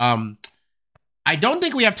like. I don't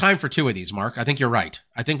think we have time for 2 of these, Mark. I think you're right.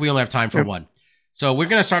 I think we only have time for 1. So we're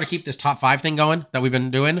going to start to keep this top 5 thing going that we've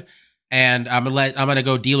been doing. And I'm gonna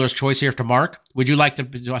go dealer's choice here to Mark. Would you like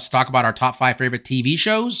to us talk about our top 5 favorite TV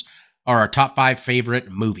shows or our top 5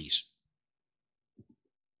 favorite movies?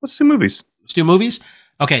 Let's do movies. Let's do movies.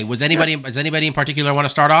 Okay. Does anybody in particular want to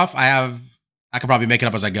start off? I can probably make it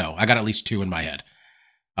up as I go. I got at least 2 in my head.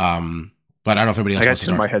 But I don't know if anybody else wants to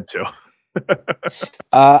start. I got 2 in my head too.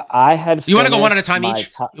 I had. You want to go one at a time each?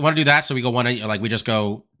 You want to do that? So we go one, like we just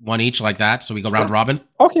go one each like that. So we go round robin.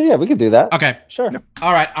 Okay, yeah, we could do that. Okay, sure.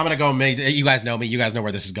 All right, I'm gonna go. You guys know me. You guys know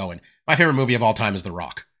where this is going. My favorite movie of all time is The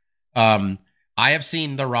Rock. I have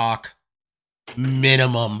seen The Rock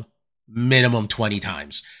minimum 20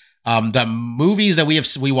 times. The movies that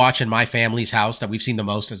we watch in my family's house that we've seen the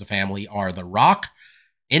most as a family are The Rock,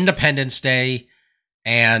 Independence Day,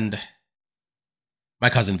 and My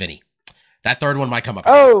Cousin Vinny. That third one might come up.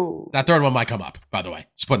 That third one might come up, by the way.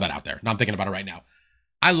 Just putting that out there. Now I'm thinking about it right now.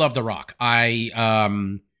 I love The Rock.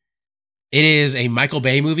 It is a Michael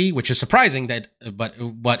Bay movie, which is surprising but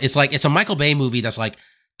it's a Michael Bay movie that's like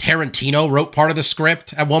Tarantino wrote part of the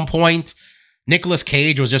script at one point. Nicolas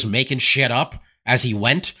Cage was just making shit up as he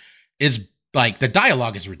went. It's like the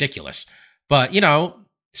dialogue is ridiculous, but you know,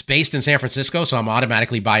 it's based in San Francisco, so I'm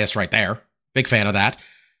automatically biased right there. Big fan of that.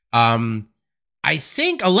 I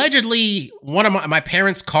think allegedly one of my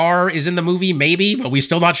parents' car is in the movie, maybe, but we're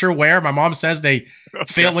still not sure where. My mom says they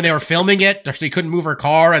failed when they were filming it. They couldn't move her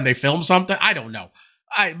car and they filmed something. I don't know.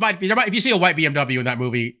 It might be. If you see a white BMW in that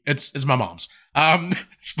movie, it's my mom's.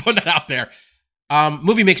 Just putting that out there.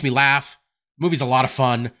 Movie makes me laugh. Movie's a lot of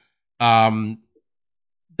fun.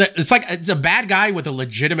 It's a bad guy with a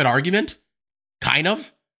legitimate argument, kind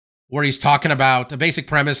of, where he's talking about the basic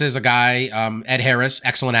premise is a guy, Ed Harris,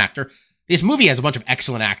 excellent actor. This movie has a bunch of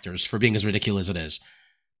excellent actors for being as ridiculous as it is.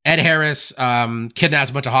 Ed Harris kidnaps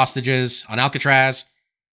a bunch of hostages on Alcatraz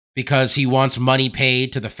because he wants money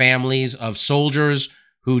paid to the families of soldiers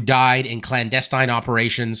who died in clandestine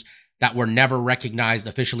operations that were never recognized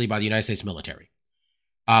officially by the United States military.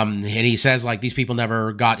 And he says, like, these people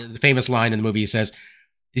never got, the famous line in the movie, he says,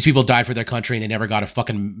 these people died for their country and they never got a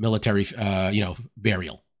fucking military,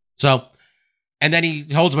 burial. So And then he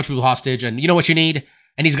holds a bunch of people hostage, and you know what you need?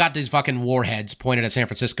 And he's got these fucking warheads pointed at San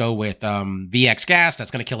Francisco with VX gas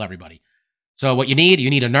that's going to kill everybody. So what you need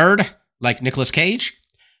a nerd like Nicolas Cage,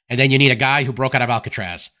 and then you need a guy who broke out of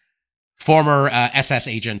Alcatraz, former SS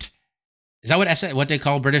agent. Is that what SS? What they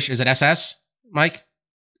call British? Is it SS, Mike?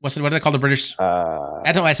 What do they call the British?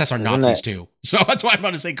 I know SS are Nazis too, so that's why I'm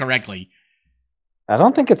going to say correctly. I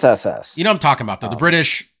don't think it's SS. You know what I'm talking about, though. The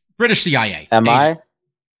British CIA. MI? Agent.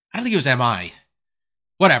 I don't think it was MI.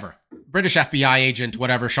 Whatever. British FBI agent,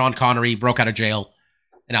 whatever. Sean Connery broke out of jail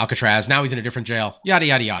in Alcatraz. Now he's in a different jail. Yada,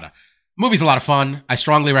 yada, yada. Movie's a lot of fun. I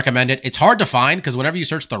strongly recommend it. It's hard to find because whenever you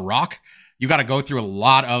search The Rock, you got to go through a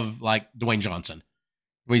lot of, like, Dwayne Johnson.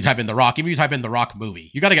 When you type in The Rock, even if you type in The Rock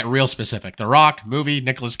movie, you got to get real specific. The Rock movie,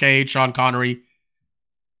 Nicolas Cage, Sean Connery.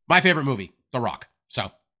 My favorite movie, The Rock.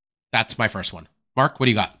 So that's my first one. Mark, what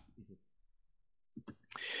do you got?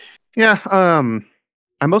 Yeah,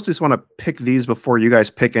 I mostly just want to pick these before you guys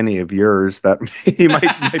pick any of yours. That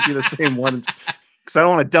might be the same ones. Because I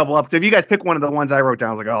don't want to double up. So if you guys pick one of the ones I wrote down,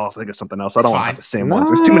 I was like, oh, I'll think of something else. I don't want to have the same ones.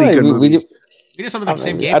 There's too many good movies. We did some of the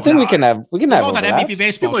same game. I think we can have both that MVP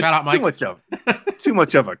baseball. Shout out, Mike. Too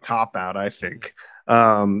much of a cop out, I think.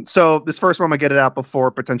 So this first one, I'm gonna get it out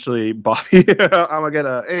before potentially Bobby. I'm gonna get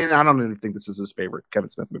and I don't even think this is his favorite Kevin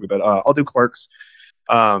Smith movie, but I'll do Clerks.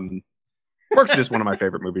 Clerks is just one of my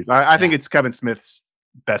favorite movies. I think it's Kevin Smith's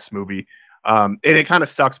best movie. And it kind of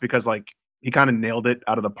sucks because like he kind of nailed it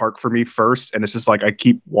out of the park for me first, and it's just like I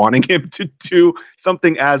keep wanting him to do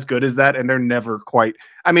something as good as that, and they're never quite.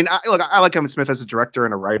 I mean, I like Kevin Smith as a director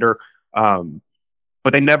and a writer,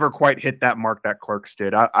 but they never quite hit that mark that Clerks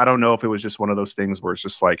did. I don't know if it was just one of those things where it's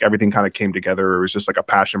just like everything kind of came together, or it was just like a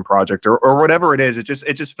passion project, or whatever it is. It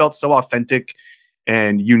just felt so authentic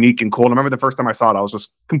and unique and cool. And I remember the first time I saw it, I was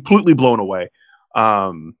just completely blown away.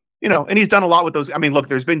 You know, and he's done a lot with those. I mean, look,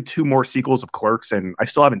 there's been 2 more sequels of Clerks, and I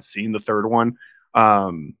still haven't seen the third one.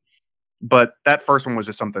 But that first one was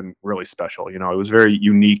just something really special. You know, it was very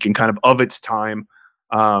unique and kind of its time.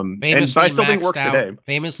 But I still think works today.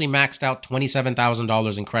 Famously maxed out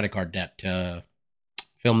 $27,000 in credit card debt to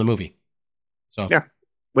film the movie. So yeah,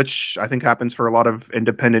 which I think happens for a lot of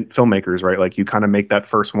independent filmmakers, right? Like you kind of make that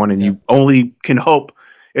first one, and you only can hope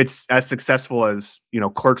it's as successful as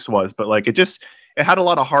Clerks was. But like it had a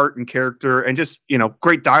lot of heart and character, and just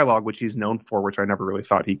great dialogue, which he's known for, which I never really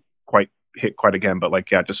thought he quite hit again. But like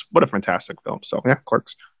just what a fantastic film. So yeah,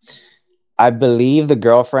 Clerks. I believe the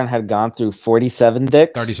girlfriend had gone through 47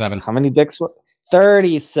 dicks. 37. How many dicks were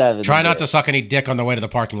 37? Try not to suck any dick on the way to the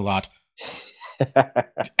parking lot.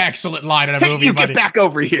 Excellent line in a movie, you buddy. Get back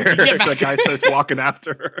over here. The guy starts walking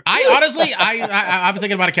after her. I'm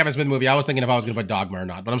thinking about a Kevin Smith movie. I was thinking if I was going to put Dogma or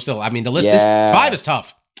not, but I'm still. I mean, the list is 5 is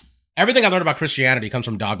tough. Everything I learned about Christianity comes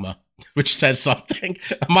from Dogma, which says something.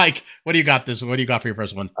 Mike, what do you got for your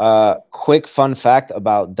first one? Quick fun fact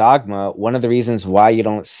about Dogma. One of the reasons why you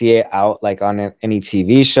don't see it out like on any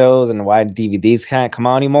TV shows and why DVDs can't come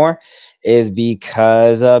out anymore is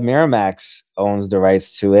because Miramax owns the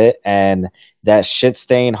rights to it, and that shit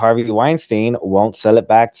stain Harvey Weinstein won't sell it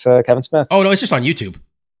back to Kevin Smith. Oh, no, it's just on YouTube.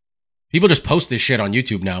 People just post this shit on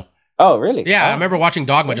YouTube now. Oh, really? Yeah, I remember watching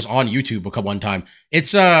Dogma just on YouTube one time.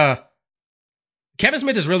 It's Kevin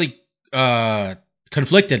Smith is really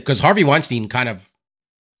conflicted because Harvey Weinstein kind of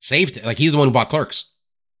saved it. Like he's the one who bought Clerks.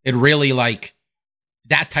 It really like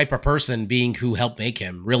that type of person being who helped make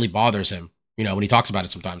him really bothers him, when he talks about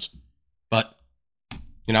it sometimes. But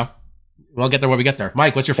we'll get there when we get there.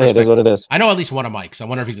 Mike, what's your first pick? It is what it is. I know at least one of Mike's. I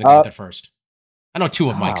wonder if he's gonna get there first. I know 2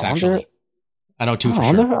 of Mike's actually. I know 2 for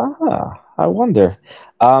sure. I wonder.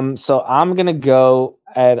 So I'm gonna go,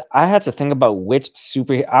 and I had to think about which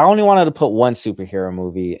superhero. I only wanted to put one superhero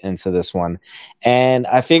movie into this one, and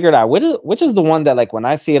I figured out which is the one that like when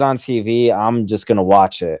I see it on TV, I'm just gonna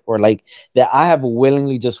watch it, or like that I have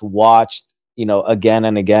willingly just watched, again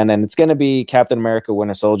and again, and it's gonna be Captain America: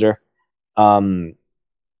 Winter Soldier.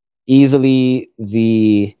 Easily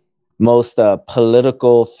the most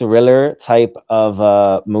political thriller type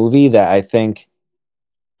of movie that I think.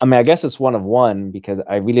 I mean, I guess it's one of one because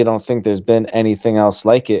I really don't think there's been anything else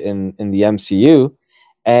like it in the MCU.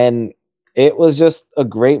 And it was just a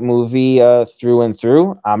great movie through and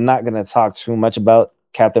through. I'm not going to talk too much about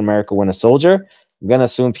Captain America: Winter Soldier. I'm going to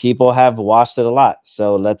assume people have watched it a lot.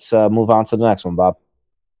 So let's move on to the next one, Bob.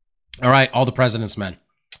 All right. All the President's Men.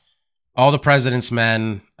 All the President's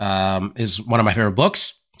Men is one of my favorite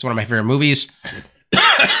books. It's one of my favorite movies.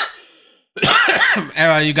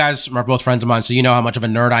 You guys are both friends of mine, so you know how much of a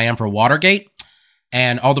nerd I am for Watergate.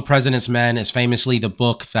 And All the President's Men is famously the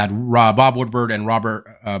book that Bob Woodward and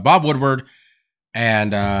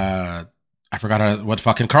I forgot what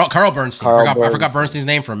fucking Carl Bernstein. I forgot Bernstein's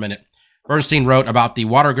name for a minute. Bernstein wrote about the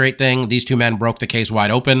Watergate thing. These two men broke the case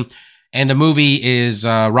wide open. And the movie is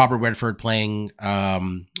Robert Redford playing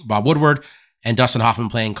Bob Woodward and Dustin Hoffman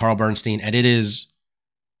playing Carl Bernstein. And it is,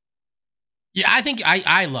 yeah, I think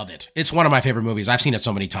I love it. It's one of my favorite movies. I've seen it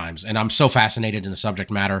so many times, and I'm so fascinated in the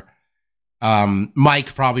subject matter.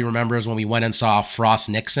 Mike probably remembers when we went and saw Frost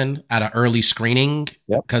Nixon at an early screening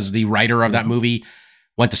because the writer of that movie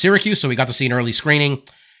went to Syracuse, so we got to see an early screening.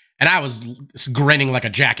 And I was grinning like a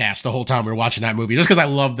jackass the whole time we were watching that movie, just because I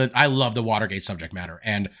love the Watergate subject matter.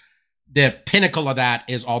 And the pinnacle of that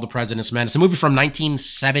is All the President's Men. It's a movie from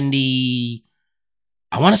 1970.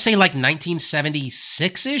 I want to say like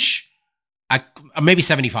 1976-ish, maybe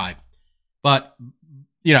 75. But,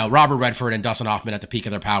 you know, Robert Redford and Dustin Hoffman at the peak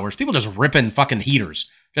of their powers. People just ripping fucking heaters,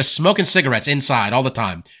 just smoking cigarettes inside all the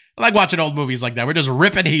time. I like watching old movies like that. We're just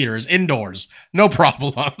ripping heaters indoors. No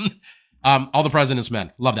problem. All the President's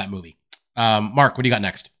Men. Love that movie. Mark, what do you got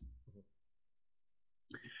next?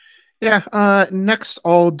 Yeah, next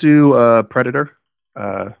I'll do Predator.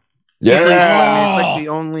 Yeah. It's like the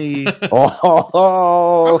only. I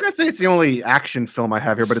was gonna say it's the only action film I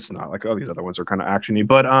have here, but it's not. Like all these other ones are kind of actiony.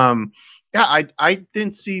 But yeah, I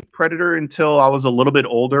didn't see Predator until I was a little bit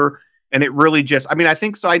older, and it really just. I mean, I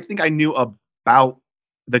think I knew about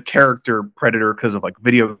the character Predator because of like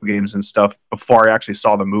video games and stuff before I actually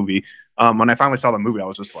saw the movie. When I finally saw the movie, I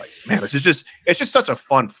was just like, man, it's just such a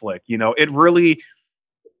fun flick. You know,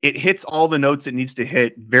 it hits all the notes it needs to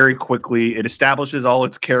hit very quickly. It establishes all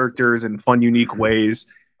its characters in fun, unique ways.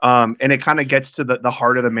 And it kind of gets to the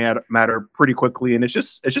heart of the matter pretty quickly. And it's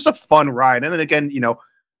just a fun ride. And then again, you know,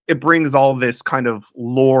 it brings all this kind of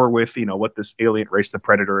lore with, you know, what this alien race, the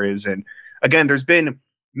Predator is. And again, there's been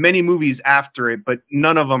many movies after it, but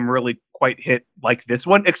none of them really quite hit like this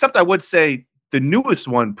one, except I would say the newest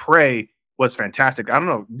one, Prey, was fantastic. I don't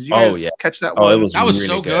know. Did you guys catch that one? That was really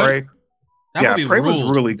so good. Prey was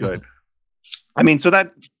really good. I mean, so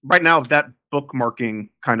that right now, that bookmarking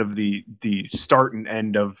kind of the start and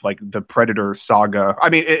end of like the Predator saga. I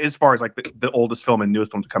mean, as far as like the oldest film and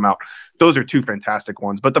newest film to come out, those are two fantastic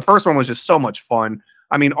ones. But the first one was just so much fun.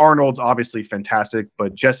 I mean, Arnold's obviously fantastic,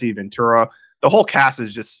 but Jesse Ventura, the whole cast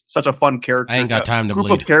is just such a fun character. I ain't got time to group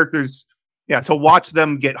bleed. Of characters, yeah, to watch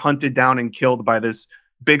them get hunted down and killed by this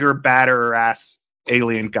bigger, badder ass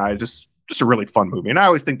alien guy, just a really fun movie. And I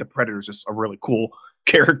always think the Predator is just a really cool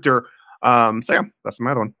character. So yeah, that's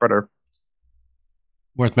my other one, Predator.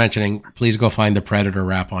 Worth mentioning, please go find the Predator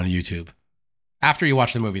rap on YouTube. After you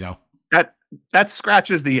watch the movie, though. That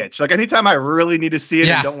scratches the itch. Like anytime I really need to see it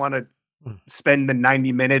and don't want to spend the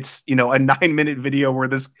 90 minutes, you know, a 9-minute video where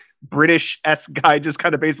this British-esque guy just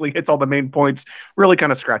kind of basically hits all the main points, really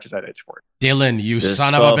kind of scratches that itch for it. Dylan, this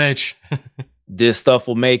son of a bitch. This stuff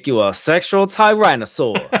will make you a sexual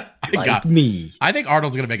tyrannosaur. Like me. I think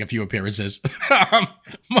Arnold's gonna make a few appearances.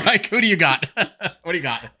 Mike, who do you got? What do you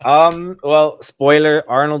got? Well, spoiler,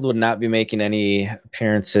 Arnold would not be making any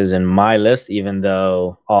appearances in my list, even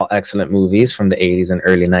though all excellent movies from the 80s and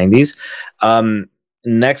early 90s.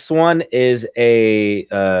 Next one is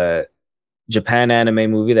a Japan anime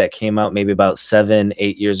movie that came out maybe about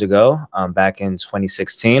 7-8 years ago, back in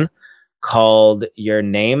 2016, called Your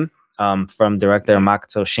Name, from director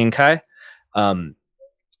Makoto Shinkai.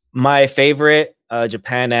 My favorite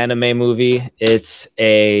Japan anime movie. It's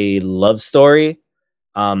a love story.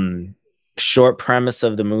 Short premise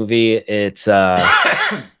of the movie. It's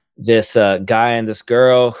this guy and this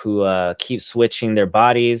girl who keep switching their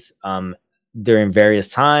bodies during various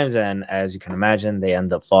times, and as you can imagine, they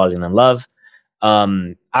end up falling in love.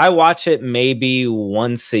 I watch it maybe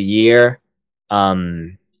once a year,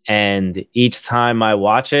 and each time I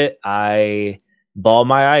watch it, I bawl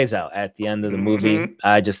my eyes out at the end of the movie.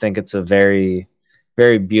 I just think it's a very,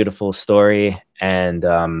 very beautiful story, and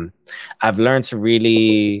I've learned to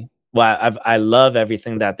really. Well, I love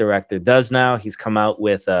everything that director does now. He's come out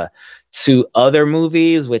with 2 other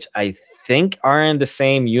movies, which I think are in the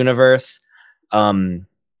same universe, and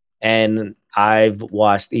I've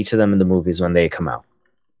watched each of them in the movies when they come out.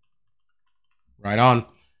 Right on.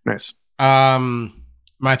 Nice.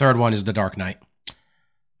 My third one is The Dark Knight.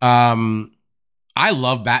 I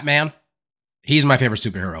love Batman. He's my favorite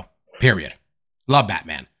superhero, period. Love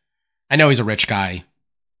Batman. I know he's a rich guy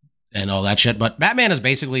and all that shit, but Batman is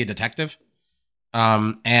basically a detective.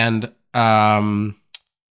 I'm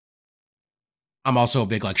also a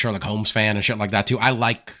big like Sherlock Holmes fan and shit like that too. I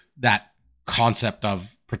like that concept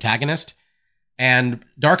of protagonist. And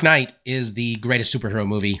Dark Knight is the greatest superhero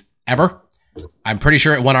movie ever. I'm pretty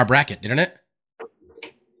sure it won our bracket, didn't it?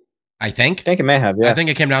 I think. I think it may have, yeah. I think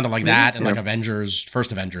it came down to like that and Yeah. like Avengers,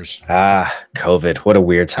 first Avengers. COVID. What a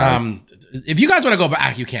weird time. If you guys want to go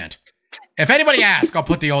back, you can't. If anybody asks, I'll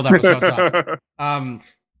put the old episodes up.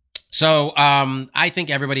 I think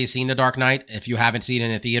everybody has seen The Dark Knight. If you haven't seen it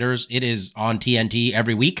in the theaters, it is on TNT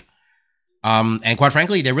every week. And quite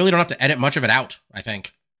frankly, they really don't have to edit much of it out, I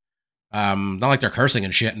think. Not like they're cursing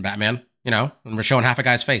and shit in Batman, you know, and we're showing half a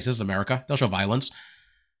guy's face. This is America. They'll show violence.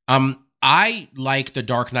 I like The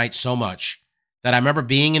Dark Knight so much that I remember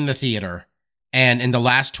being in the theater, and in the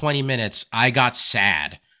last 20 minutes, I got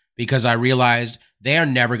sad because I realized they are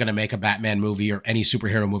never going to make a Batman movie or any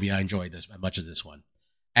superhero movie I enjoyed this as much as this one.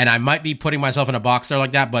 And I might be putting myself in a box there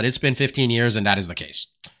like that, but it's been 15 years, and that is the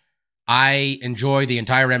case. I enjoy the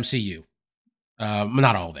entire MCU.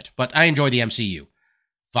 Not all of it, but I enjoy the MCU.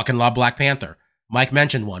 Fucking love Black Panther. Mike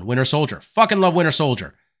mentioned one, Winter Soldier. Fucking love Winter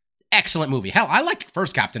Soldier. Excellent movie. Hell, I liked the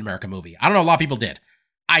first Captain America movie. I don't know, a lot of people did.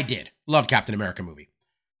 I did. Loved Captain America movie.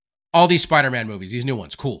 All these Spider-Man movies, these new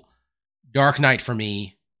ones, cool. Dark Knight for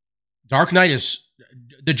me. Dark Knight is...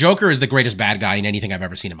 The Joker is the greatest bad guy in anything I've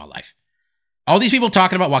ever seen in my life. All these people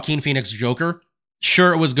talking about Joaquin Phoenix's Joker,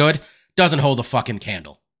 sure, it was good, doesn't hold a fucking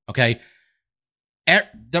candle, okay?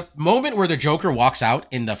 The moment where the Joker walks out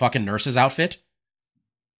in the fucking nurse's outfit,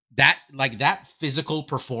 that physical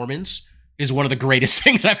performance is one of the greatest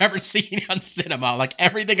things I've ever seen on cinema. Like,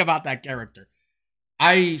 everything about that character.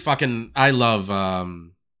 I love,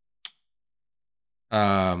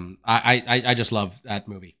 I just love that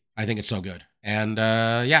movie. I think it's so good. And,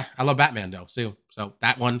 yeah, I love Batman, though, too. So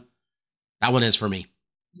that one is for me.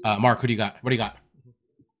 Mark, who do you got? What do you got?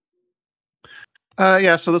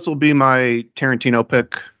 Yeah, so this will be my Tarantino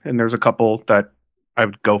pick, and there's a couple that I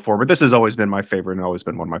would go for, but this has always been my favorite and always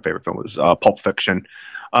been one of my favorite films, Pulp Fiction.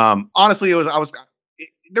 Honestly,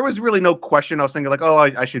 there was really no question. I was thinking like, oh,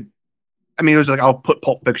 it was like, I'll put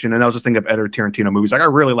Pulp Fiction, and I was just thinking of other Tarantino movies. Like, I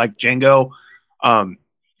really like Django.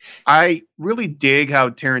 I really dig how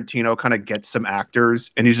Tarantino kind of gets some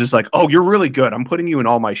actors, and he's just like, oh, you're really good. I'm putting you in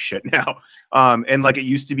all my shit now. And like it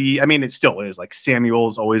used to be, I mean, it still is, like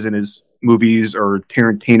Samuel's always in his movies, or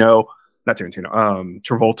Travolta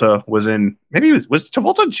was in, was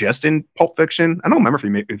Travolta just in Pulp Fiction? I don't remember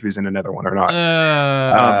if he's in another one or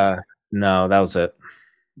not. No, that was it.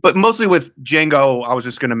 But mostly with Django, I was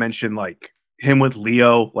just going to mention like him with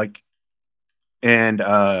Leo, like, and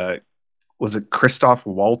was it Christoph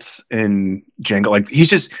Waltz in Django? Like,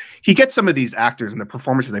 he gets some of these actors, and the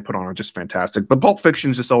performances they put on are just fantastic. But Pulp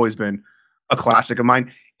Fiction's just always been a classic of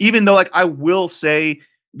mine. Even though, like, I will say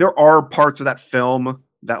there are parts of that film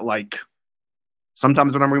that, like,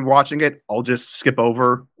 sometimes when I'm watching it, I'll just skip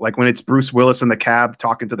over. Like when it's Bruce Willis in the cab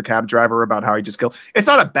talking to the cab driver about how he just killed. It's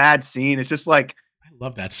not a bad scene. It's just like, I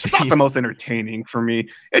love that scene. It's not the most entertaining for me.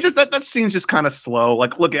 It's just that scene's just kind of slow.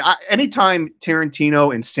 Like, look, anytime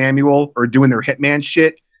Tarantino and Samuel are doing their hitman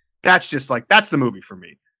shit, that's the movie for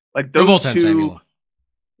me. Like those Travolta two, and Samuel.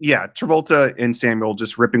 Yeah, Travolta and Samuel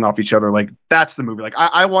just ripping off each other. Like, that's the movie. Like,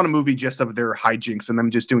 I want a movie just of their hijinks and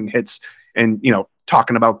them just doing hits and, you know,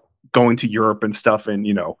 talking about going to Europe and stuff, and,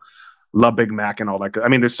 you know, love Big Mac and all that. I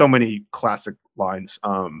mean, there's so many classic lines.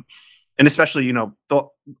 And especially, you know,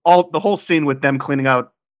 the whole scene with them cleaning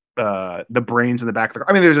out the brains in the back of the car.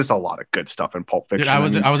 I mean, there's just a lot of good stuff in Pulp Fiction. Dude, I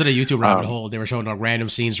was in a YouTube rabbit hole. They were showing random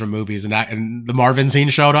scenes from movies, and the Marvin scene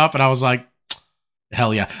showed up, and I was like,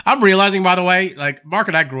 hell yeah. I'm realizing, by the way, like, Mark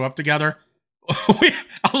and I grew up together.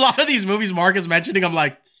 A lot of these movies Mark is mentioning, I'm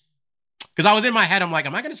like, because I was in my head, I'm like,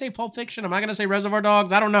 am I going to say Pulp Fiction? Am I going to say Reservoir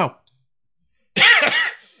Dogs? I don't know.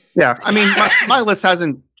 Yeah, I mean, my list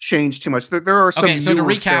hasn't changed too much. There are some. Okay, so to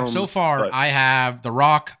recap, films, so far, I have The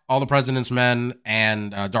Rock, All the President's Men,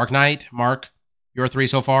 and Dark Knight. Mark, your three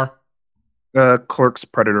so far? Clerks,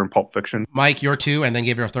 Predator, and Pulp Fiction. Mike, your two, and then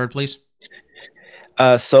give your third, please.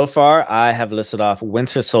 So far, I have listed off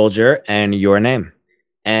Winter Soldier and Your Name.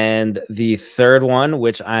 And the third one,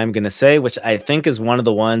 which I'm going to say, which I think is one of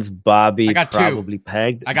the ones Bobby probably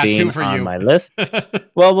pegged I got being two for on you. my list.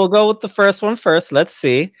 Well, we'll go with the first one first. Let's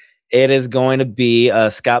see. It is going to be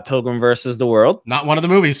Scott Pilgrim versus the World. Not one of the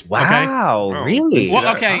movies. Wow, okay. Really?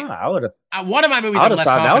 Well, okay. One of my movies I'm less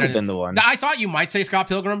confident that would have been the one. I thought you might say Scott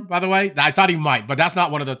Pilgrim, by the way. I thought he might, but that's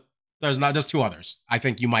not one of the... There's two others I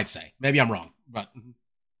think you might say. Maybe I'm wrong, but...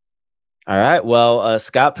 All right. Well,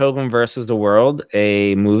 Scott Pilgrim versus the World,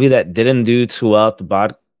 a movie that didn't do too well at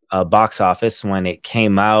the box office when it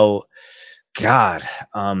came out,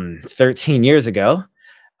 13 years ago,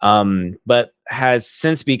 but has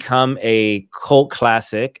since become a cult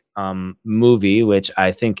classic movie, which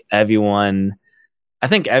I think everyone I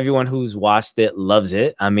think everyone who's watched it loves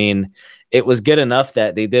it. I mean, it was good enough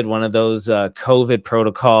that they did one of those COVID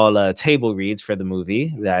protocol table reads for the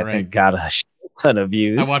movie that I think got a ton of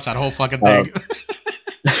views. I watched that whole fucking thing.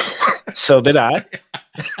 So did I.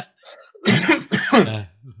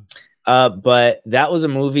 But that was a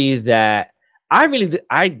movie that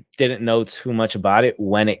I didn't know too much about it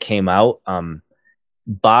when it came out.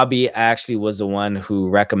 Bobby actually was the one who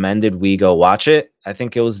recommended we go watch it. I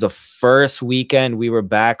think it was the first weekend we were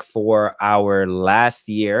back for our last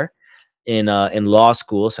year in law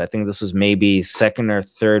school. So I think this was maybe second or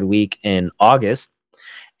third week in August.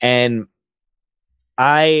 And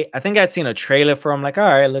I think I'd seen a trailer for him, like, all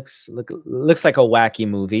right, looks like a wacky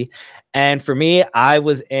movie. And for me, I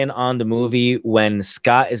was in on the movie when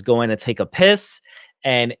Scott is going to take a piss,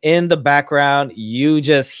 and in the background you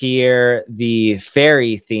just hear the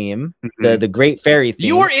fairy theme, the great fairy theme.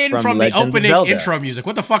 You were in from the opening intro music.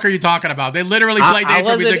 What the fuck are you talking about? They literally played the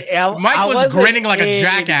intro music. Mike was grinning like a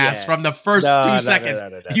jackass from the first 2 seconds.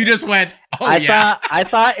 You just went, I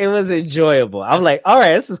thought it was enjoyable. I'm like, all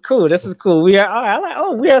right, this is cool. We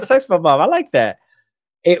are Sex Bomb. I like that.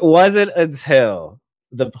 It wasn't until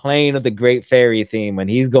the playing of the Great Fairy theme when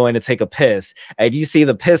he's going to take a piss and you see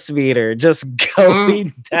the piss meter just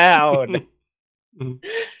going down.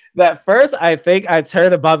 That first, I think I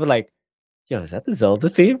turned above and like, yo, is that the Zelda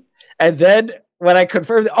theme? And then when I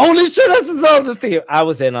confirmed, holy shit, that's the Zelda theme. I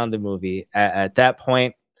was in on the movie at that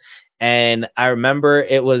point. And I remember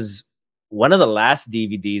it was one of the last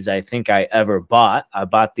DVDs I think I ever bought. I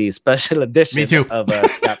bought the special edition of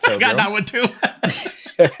Scott Pilgrim. I got that one too.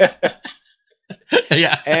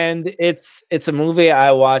 Yeah. And it's a movie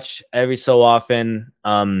I watch every so often.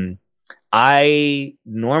 I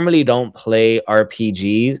normally don't play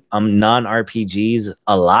RPGs, non-RPGs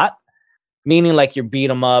a lot, meaning like your beat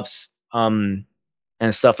 'em ups, and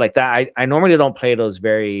stuff like that. I normally don't play those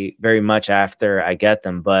very, very much after I get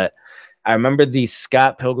them, but I remember the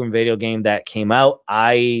Scott Pilgrim video game that came out.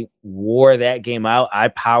 I wore that game out. I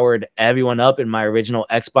powered everyone up in my original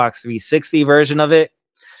Xbox 360 version of it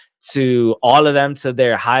to all of them to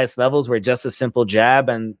their highest levels, where just a simple jab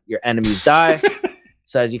and your enemies die.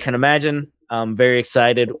 So as you can imagine, I'm very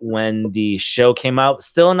excited when the show came out.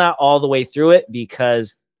 Still not all the way through it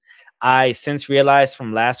because I since realized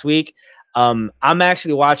from last week, I'm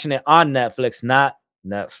actually watching it on Netflix, not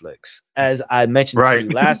Netflix, as I mentioned to you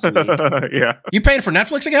last week. Yeah. You paying for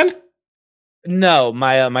Netflix again? No,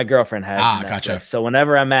 my girlfriend has Netflix. Gotcha. So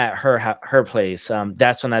whenever I'm at her place,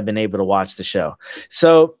 that's when I've been able to watch the show.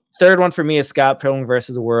 So third one for me is Scott Pilgrim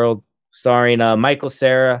vs. the World, starring Michael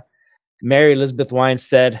Cera, Mary Elizabeth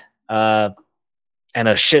Winstead, and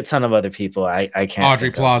a shit ton of other people. I can't.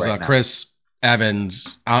 Audrey Plaza, right, Chris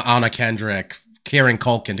Evans, Anna Kendrick, Kieran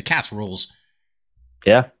Culkin. The cast rules.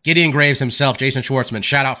 Yeah. Gideon Graves himself, Jason Schwartzman.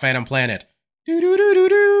 Shout out Phantom Planet. Do do do do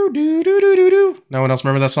do do do do do do. No one else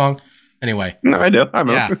remember that song? Anyway. No, I do.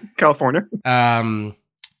 I'm California. All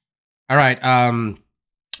right.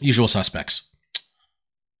 Usual Suspects.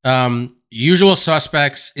 Usual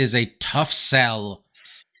Suspects is a tough sell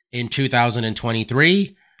in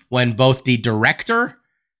 2023 when both the director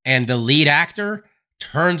and the lead actor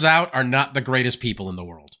turns out are not the greatest people in the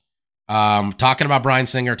world. Talking about Bryan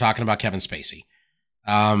Singer, talking about Kevin Spacey.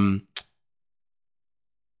 Kevin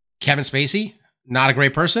Spacey, not a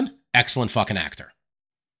great person, excellent fucking actor.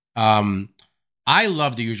 I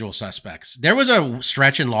love The Usual Suspects. There was a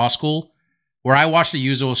stretch in law school where I watched The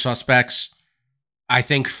Usual Suspects, I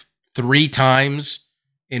think 3 times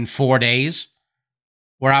in 4 days,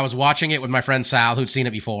 where I was watching it with my friend Sal, who'd seen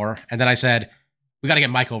it before. And then I said, we got to get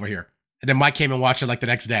Mike over here. And then Mike came and watched it like the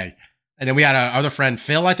next day. And then we had our other friend,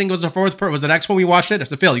 Phil, I think was was the next one we watched it. I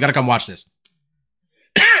said, Phil, you got to come watch this.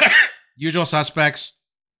 Usual Suspects.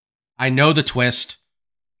 I know the twist.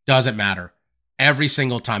 Doesn't matter. Every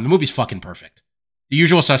single time. The movie's fucking perfect. The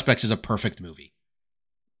Usual Suspects is a perfect movie.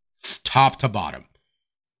 Top to bottom.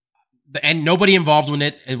 And nobody involved with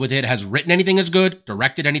it has written anything as good,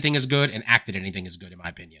 directed anything as good, and acted anything as good, in my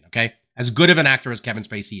opinion, okay? As good of an actor as Kevin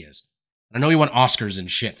Spacey is. I know he won Oscars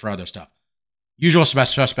and shit for other stuff. Usual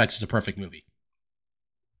Suspects is a perfect movie.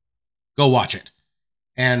 Go watch it.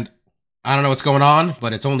 And I don't know what's going on,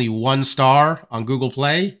 but it's only 1 star on Google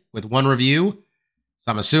Play with 1 review.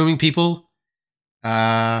 So I'm assuming people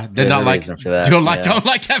don't like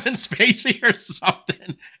Kevin Spacey or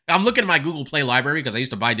something. I'm looking at my Google Play library because I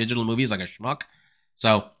used to buy digital movies like a schmuck.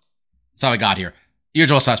 So that's how I got here.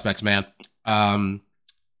 Usual Suspects, man. Mark,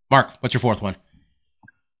 what's your 4th one?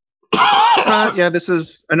 Yeah, this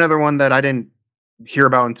is another one that I didn't hear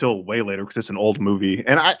about until way later because it's an old movie.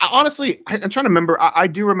 And I honestly, I'm trying to remember. I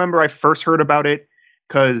do remember I first heard about it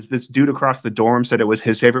because this dude across the dorm said it was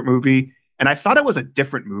his favorite movie, and I thought it was a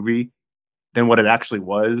different movie than what it actually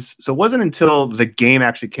was. So it wasn't until the game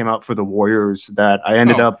actually came out for the Warriors that I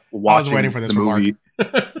ended up watching I was waiting for this the movie.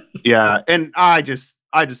 remark. Yeah, and I just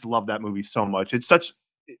love that movie so much. It's such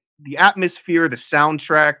the atmosphere, the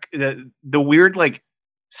soundtrack, the weird like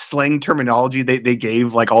slang terminology they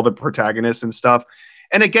gave like all the protagonists and stuff.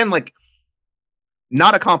 And again, like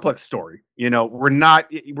not a complex story. You know, we're not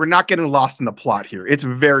getting lost in the plot here. It's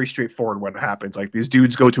very straightforward what happens. Like these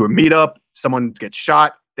dudes go to a meetup, someone gets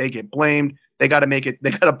shot, they get blamed, they got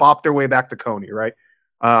to bop their way back to Coney, right?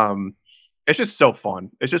 It's just so fun.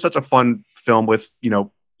 It's just such a fun film with, you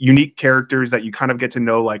know, unique characters that you kind of get to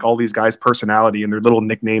know like all these guys' personality and their little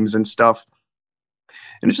nicknames and stuff.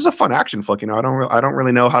 And it's just a fun action flick, you know. I don't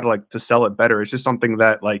really know how to sell it better. It's just something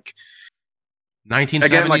that like 1970s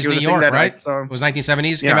again, like, New York, right? It was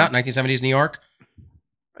 1970s came out? 1970s New York?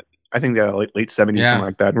 I think late 70s, something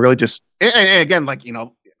like that. And really just, and again, like, you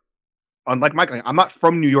know, unlike Mike, I'm not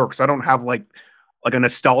from New York, so I don't have like a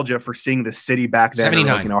nostalgia for seeing the city back then, or,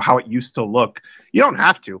 like, you know, how it used to look. You don't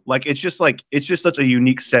have to. Like, it's just such a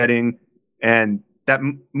unique setting, and that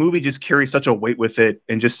movie just carries such a weight with it,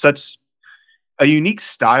 and just such a unique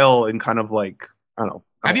style, and kind of like, I don't know.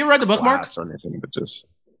 Have you read the book, Mark? Or anything, but just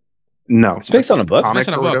no. It's based on a book. It's based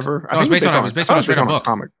on a book. Whatever. No, it's based on a straight up book.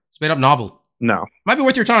 Comic. It's made up novel. No, might be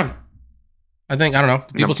worth your time. I think, I don't know.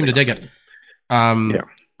 People seem to dig it. Yeah.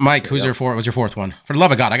 Mike, what's your fourth one? For the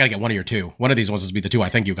love of God, I gotta get one of your two. One of these ones is be the two I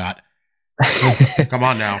think you got. Come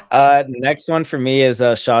on now. Next one for me is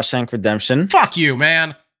Shawshank Redemption. Fuck you,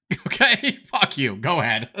 man. Okay, fuck you. Go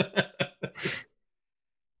ahead.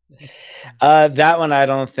 That one I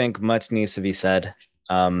don't think much needs to be said.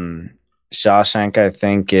 Shawshank, I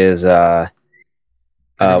think, is one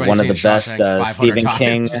of the best Stephen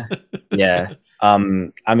King. Yeah. I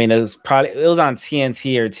mean, it was on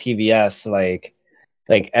TNT or TBS like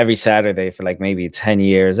every Saturday for like maybe 10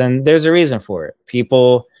 years, and there's a reason for it.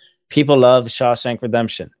 People love Shawshank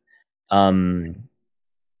Redemption.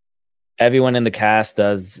 Everyone in the cast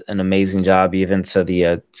does an amazing job, even to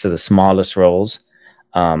the smallest roles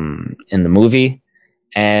in the movie.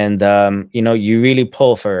 And you know, you really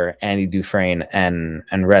pull for Andy Dufresne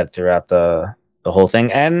and Red throughout the whole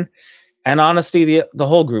thing, and honestly the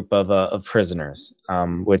whole group of prisoners,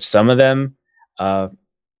 which some of them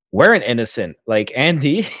weren't innocent, like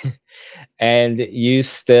Andy, and you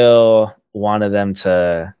still wanted them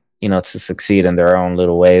to, you know, to succeed in their own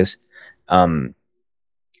little ways.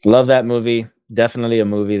 Love that movie. Definitely a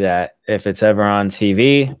movie that if it's ever on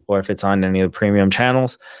TV or if it's on any of the premium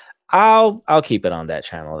channels, I'll keep it on that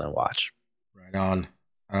channel and watch. Right on.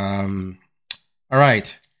 All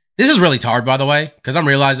right. This is really hard, by the way, because I'm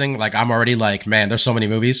realizing like I'm already like, man, there's so many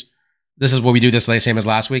movies. This is what we do this same as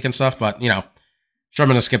last week and stuff, but you know, sure I'm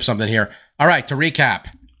gonna skip something here. All right, to recap: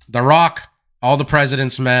 The Rock, All the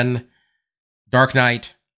President's Men, Dark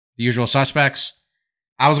Knight, The Usual Suspects.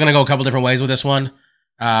 I was gonna go a couple different ways with this one.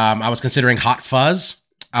 I was considering Hot Fuzz.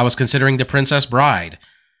 I was considering The Princess Bride.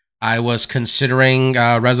 I was considering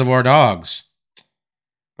Reservoir Dogs.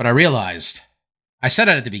 But I realized, I said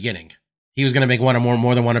it at the beginning, he was going to make one or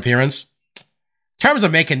more than one appearance. In terms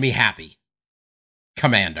of making me happy,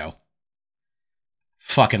 Commando.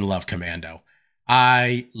 Fucking love Commando.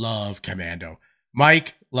 I love Commando.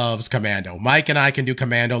 Mike loves Commando. Mike and I can do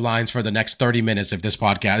Commando lines for the next 30 minutes of this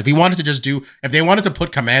podcast. If they wanted to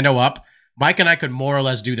put Commando up, Mike and I could more or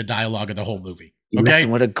less do the dialogue of the whole movie. Okay?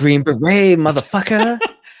 What a Green Beret, motherfucker.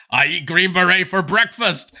 I eat Green Beret for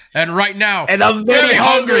breakfast, and right now, and I'm very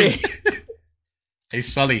hungry. Hey,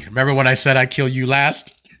 Sully, remember when I said I'd kill you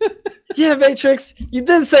last? Yeah, Matrix, you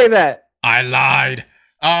did say that. I lied.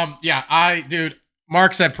 Dude,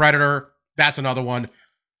 Mark said Predator. That's another one.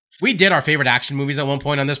 We did our favorite action movies at one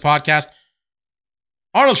point on this podcast.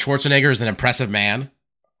 Arnold Schwarzenegger is an impressive man.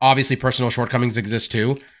 Obviously, personal shortcomings exist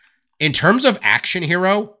too. In terms of action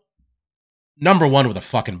hero, number one with a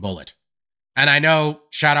fucking bullet. And I know,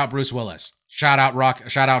 shout out Bruce Willis. Shout out Rock.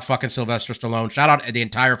 Shout out fucking Sylvester Stallone. Shout out the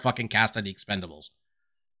entire fucking cast of The Expendables.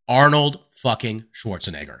 Arnold fucking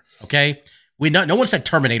Schwarzenegger. Okay? No one said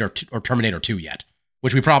Terminator or Terminator 2 yet,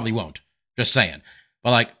 which we probably won't. Just saying.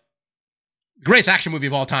 But like, the greatest action movie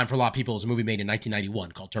of all time for a lot of people is a movie made in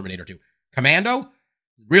 1991 called Terminator 2. Commando,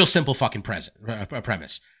 real simple fucking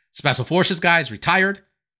premise. Special Forces guy's retired.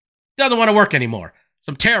 Doesn't want to work anymore.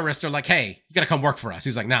 Some terrorists are like, hey, you gotta come work for us.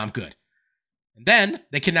 He's like, nah, I'm good. And then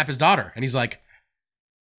they kidnap his daughter. And he's like,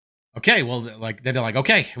 okay, well, like, then they're like,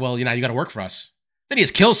 okay, well, you know, you gotta work for us. Then he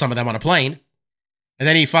just kills some of them on a plane. And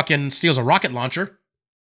then he fucking steals a rocket launcher.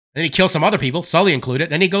 Then he kills some other people, Sully included.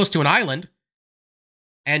 Then he goes to an island.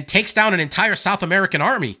 and takes down an entire South American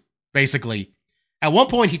army, basically. At one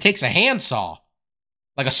point, he takes a handsaw,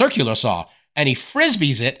 like a circular saw, and he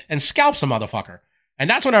frisbees it and scalps a motherfucker. And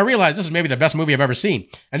that's when I realized this is maybe the best movie I've ever seen.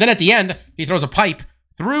 And then at the end, he throws a pipe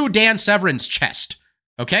through Dan Severin's chest.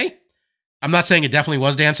 Okay? I'm not saying it definitely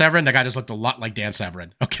was Dan Severin. That guy just looked a lot like Dan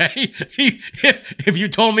Severin. Okay? If you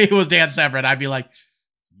told me it was Dan Severin, I'd be like,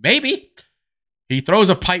 maybe. He throws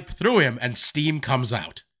a pipe through him and steam comes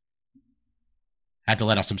out. Had to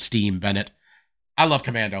let out some steam, Bennett. I love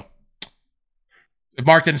Commando. If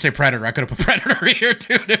Mark didn't say Predator, I could have put Predator here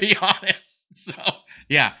too, to be honest. So,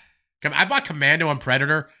 yeah. I bought Commando and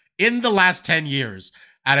Predator in the last 10 years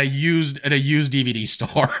at a used DVD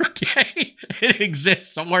store. Okay? It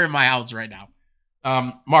exists somewhere in my house right now.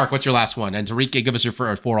 Mark, what's your last one? And to give us your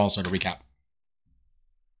four also to recap.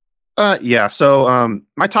 Yeah, so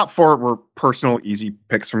my top 4 were personal easy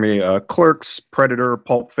picks for me. Clerks, Predator,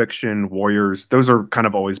 Pulp Fiction, Warriors. Those are kind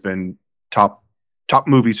of always been top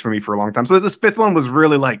movies for me for a long time. So this 5th one was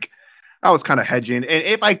really like, I was kind of hedging. And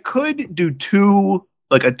if I could do a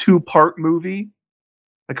 2-part movie,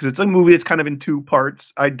 because it's a movie that's kind of in 2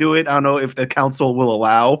 parts, I'd do it. I don't know if the council will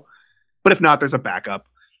allow, but if not, there's a backup.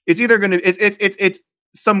 It's either going to, it's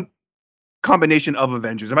some combination of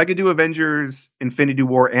Avengers. If I could do Avengers, Infinity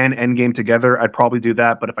War, and Endgame together, I'd probably do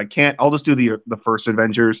that. But if I can't, I'll just do the first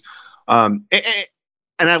Avengers.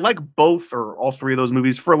 And I like both or all 3 of those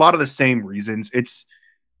movies for a lot of the same reasons.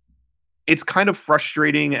 It's kind of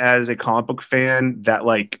frustrating as a comic book fan that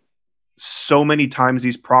like so many times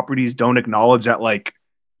these properties don't acknowledge that like,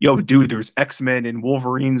 yo, dude, there's X-Men and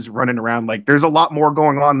Wolverines running around. Like there's a lot more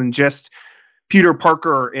going on than just Peter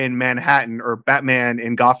Parker in Manhattan or Batman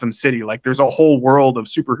in Gotham City. Like there's a whole world of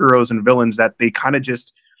superheroes and villains that they kind of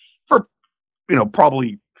just, for,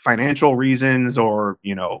 probably financial reasons or,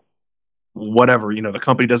 whatever, the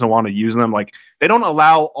company doesn't want to use them. Like they don't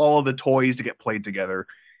allow all of the toys to get played together.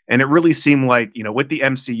 And it really seemed like, with the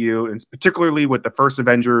MCU and particularly with the first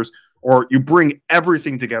Avengers, or you bring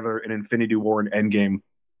everything together in Infinity War and Endgame,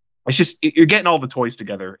 it's just, you're getting all the toys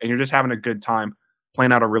together and you're just having a good time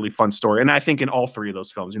playing out a really fun story. And I think in all 3 of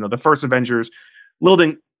those films, the first Avengers,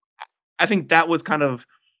 I think that was kind of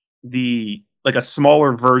like a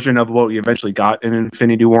smaller version of what we eventually got in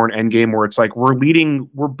Infinity War and Endgame, where it's like we're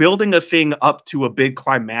building a thing up to a big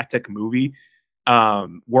climactic movie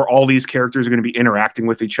where all these characters are going to be interacting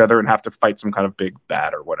with each other and have to fight some kind of big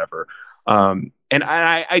bad or whatever. And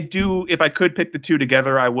I do, if I could pick the 2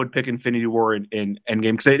 together, I would pick Infinity War and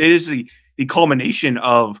Endgame, because it is the culmination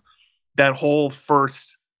of that whole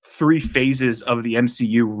first 3 phases of the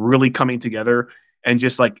MCU really coming together and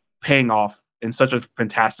just like paying off in such a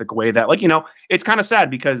fantastic way that, like, it's kind of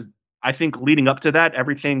sad because I think leading up to that,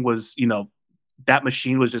 everything was, that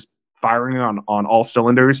machine was just firing on all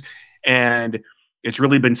cylinders. And it's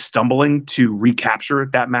really been stumbling to recapture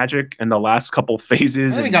that magic in the last couple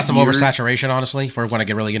phases. I think we got some oversaturation, honestly, if we want to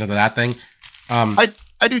get really into that thing.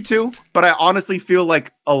 I do too, but I honestly feel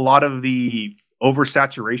like a lot of the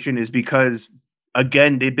oversaturation is because,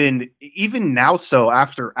 again, they've been, even now, so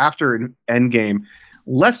after Endgame,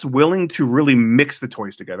 less willing to really mix the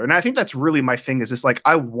toys together. And I think that's really my thing, is just like,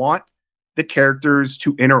 I want the characters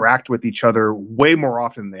to interact with each other way more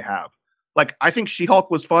often than they have. Like, I think She-Hulk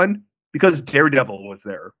was fun because Daredevil was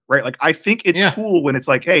there, right? Like, I think it's cool when it's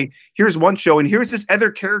like, hey, here's one show and here's this other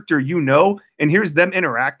character, and here's them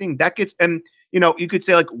interacting. That gets, and you could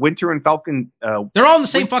say like Winter and Falcon. They're all in the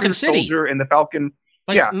same fucking city. Soldier and the Falcon.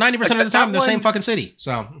 Like 90% of the time, they're the same fucking city.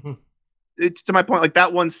 So it's, to my point, like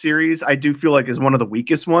that one series, I do feel like is one of the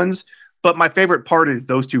weakest ones. But my favorite part is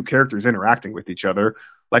those 2 characters interacting with each other.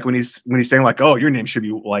 Like when he's saying like, oh, your name should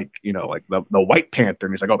be like, like the White Panther.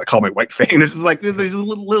 And he's like, oh, they call me White Fang. This is like, there's these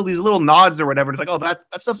little nods or whatever. It's like, oh, that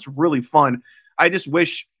stuff's really fun. I just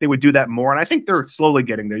wish they would do that more. And I think they're slowly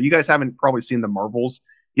getting there. You guys haven't probably seen the Marvels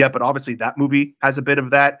yet, but obviously that movie has a bit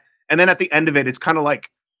of that. And then at the end of it, it's kind of like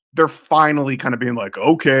they're finally kind of being like,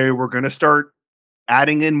 okay, we're going to start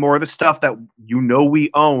adding in more of the stuff that we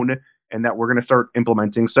own and that we're going to start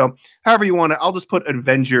implementing. So however you want to, I'll just put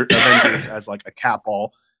Avengers as like a cap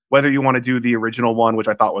all. Whether you want to do the original one, which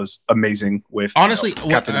I thought was amazing with, honestly,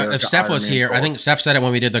 if Steph was here, I think Steph said it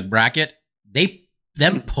when we did the bracket,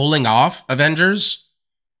 them pulling off Avengers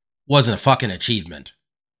was a fucking achievement.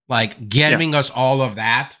 Like getting us all of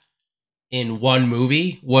that in one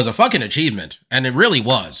movie was a fucking achievement. And it really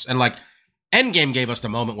was. And like Endgame gave us the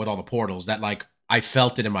moment with all the portals that like I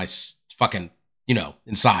felt it in my fucking,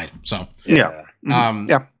 inside. So yeah.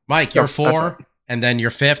 Mike, you're 4 and then you're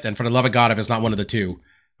 5th. And for the love of God, if it's not one of the 2,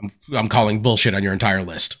 I'm calling bullshit on your entire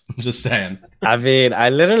list. I'm just saying. I mean, I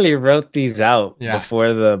literally wrote these out Yeah.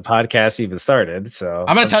 before the podcast even started. So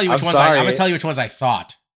I'm gonna tell you which ones. sorry. I'm gonna tell you which ones I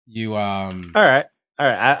thought you. All right.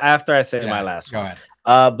 After I say Yeah, my last go one. ahead.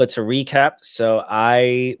 But to recap, so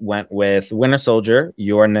I went with Winter Soldier,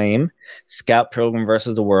 Your Name, Scout Pilgrim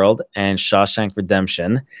versus the World, and Shawshank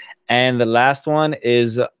Redemption. And the last one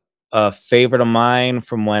is a favorite of mine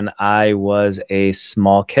from when I was a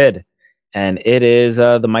small kid, and it is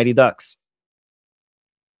The Mighty Ducks.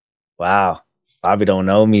 Wow, Bobby don't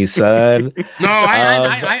know me, son. No,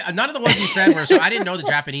 I none of the ones you said were. So I didn't know the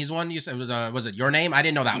Japanese one. You said was it Your Name? I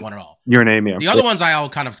didn't know that one at all. Your Name, yeah. The other ones I all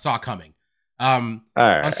kind of saw coming. All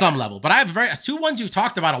right. On some level, but I have two ones you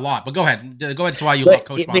talked about a lot. But go ahead, that's why you love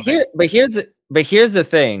Coach Bombay. But here's the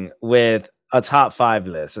thing with a top 5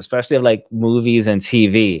 list, especially of like movies and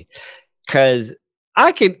TV, because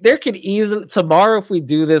there could easily tomorrow, if we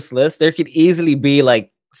do this list, there could easily be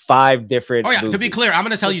like 5 different. Oh yeah, movies. to be clear, I'm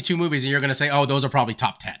going to tell you 2 movies, and you're going to say, "Oh, those are probably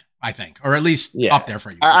top 10." I think, or at least up there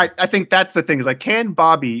for you. I think that's the thing. Is like, can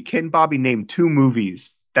Bobby name 2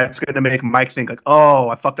 movies? That's going to make Mike think like, oh,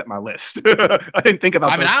 I fucked up my list. I didn't think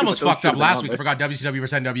about. I mean, I almost fucked up last week. Forgot WCW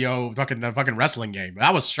versus NWO, fucking wrestling game.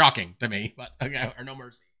 That was shocking to me. But okay, or no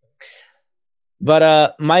mercy.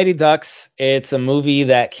 But Mighty Ducks, it's a movie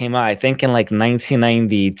that came out, I think, in like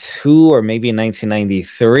 1992 or maybe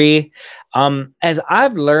 1993. As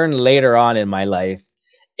I've learned later on in my life,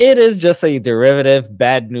 it is just a derivative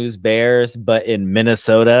Bad News Bears, but in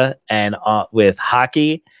Minnesota and with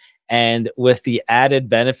hockey. And with the added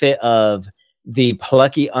benefit of the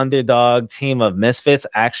plucky underdog team of misfits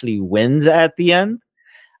actually wins at the end.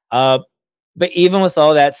 But even with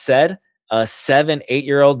all that said,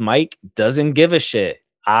 7-8-year-old Mike doesn't give a shit.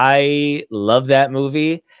 I love that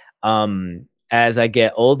movie. As I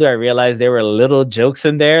get older, I realized there were little jokes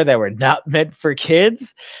in there that were not meant for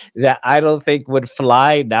kids that I don't think would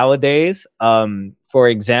fly nowadays. For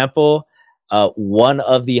example, one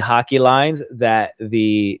of the hockey lines that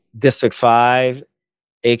the District 5,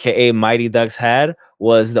 aka Mighty Ducks, had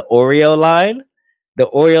was the Oreo line. The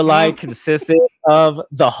Oreo line consisted of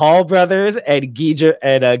the Hall brothers and Guy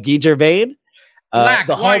Germain. Black,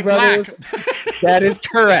 the Hall white, brothers. black. That is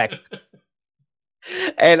correct.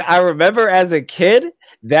 And I remember as a kid,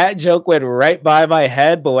 that joke went right by my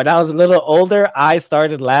head. But when I was a little older, I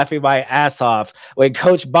started laughing my ass off when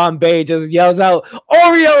Coach Bombay just yells out,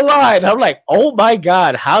 Oreo line. I'm like, oh my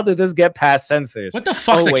God, how did this get past censors? What the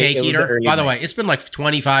fuck's a cake eater? By the way, it's been like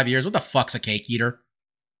 25 years. What the fuck's a cake eater?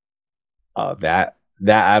 Oh, that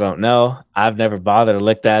I don't know. I've never bothered to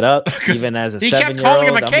look that up. Even as a 7-year-old, he kept calling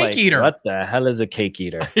him a cake like, eater. What the hell is a cake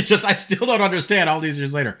eater? I still don't understand all these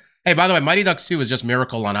years later. Hey, by the way, Mighty Ducks 2 is just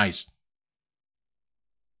Miracle on Ice.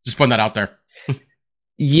 Just putting that out there.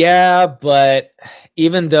 Yeah, but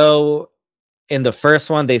even though in the first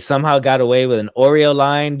one they somehow got away with an Oreo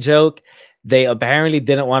line joke, they apparently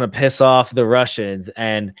didn't want to piss off the Russians,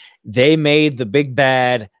 and they made the big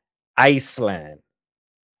bad Iceland.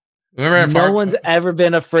 No one's ever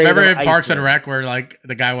been afraid of Iceland. Remember in Parks and Rec where like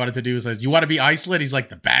the guy wanted to do says, "You want to be Iceland?" He's like,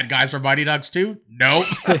 "The bad guys from Mighty Ducks 2?" Nope.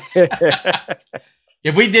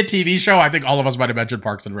 If we did TV show, I think all of us might have mentioned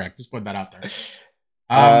Parks and Rec. Just putting that out there.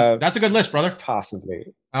 That's a good list, brother.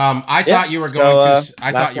 Possibly. I thought you were going to.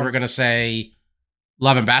 I thought you were going to say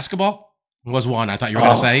Love and Basketball was one. I thought you were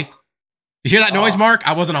going to say. You hear that noise, Mark?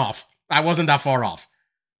 I wasn't off. I wasn't that far off.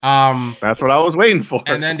 That's what I was waiting for.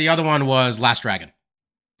 And then the other one was Last Dragon.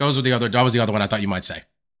 That was the other one I thought you might say.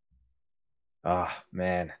 Oh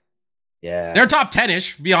man, yeah. They're top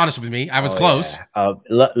 10-ish. Be honest with me, I was close. Yeah.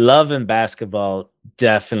 Love and Basketball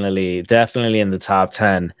definitely in the top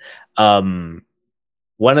 10.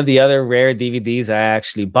 One of the other rare DVDs I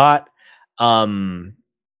actually bought.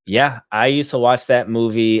 Yeah, I used to watch that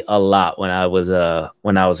movie a lot when I was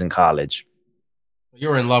in college. You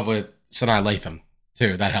were in love with Sanaa Lathan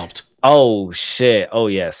too. That helped. Oh shit! Oh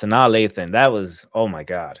yeah, Sanaa Lathan. That was, oh my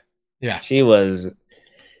God. Yeah, she was.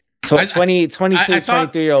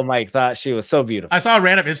 23-year-old Mike thought she was so beautiful. I saw a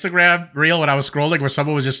random Instagram reel when I was scrolling where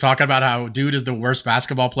someone was just talking about how dude is the worst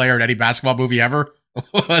basketball player in any basketball movie ever.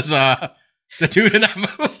 Was the dude in that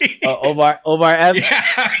movie? Omar M.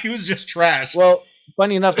 Yeah, he was just trash. Well,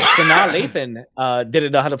 funny enough, Sanaa Lathan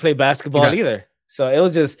didn't know how to play basketball either. So it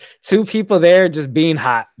was just two people there just being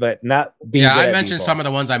hot, but not being good. I mentioned some of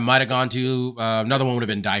the ones I might have gone to. Another one would have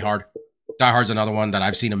been Die Hard. Die Hard's another one that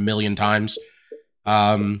I've seen a million times.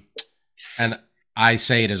 And I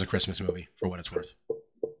say it as a Christmas movie for what it's worth.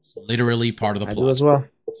 It's literally part of the plot. I do as well.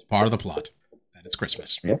 It's part of the plot. That it's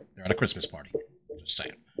Christmas. Yeah. They're at a Christmas party. Just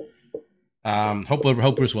saying. Hope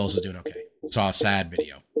Bruce Willis is doing okay. Saw a sad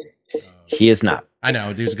video. He is not. I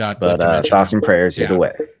know, dude's got But dementia thoughts now. and prayers Yeah. either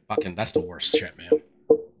way. Fucking, that's the worst shit, man.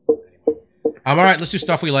 All right, let's do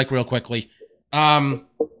stuff we like real quickly. I'm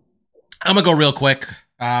gonna go real quick.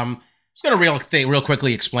 Just gonna real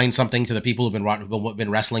quickly explain something to the people who've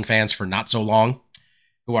been wrestling fans for not so long,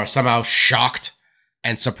 who are somehow shocked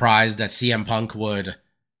and surprised that CM Punk would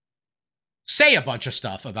say a bunch of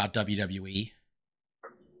stuff about WWE,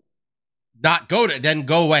 then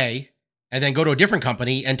go away, and then go to a different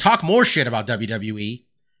company and talk more shit about WWE,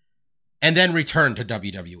 and then return to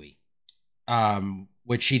WWE,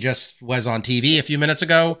 which he just was on TV a few minutes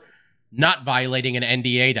ago, not violating an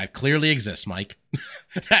NDA that clearly exists, Mike.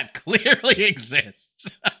 That clearly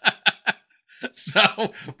exists.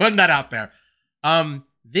 So, putting that out there.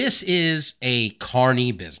 This is a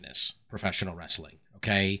carny business, professional wrestling,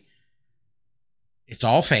 okay? It's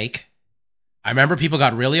all fake. I remember people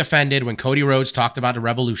got really offended when Cody Rhodes talked about the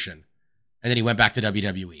Revolution, and then he went back to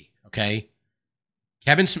WWE, okay?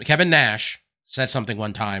 Kevin Nash said something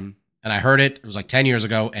one time, and I heard it. It was like 10 years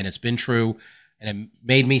ago, and it's been true, and it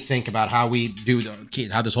made me think about how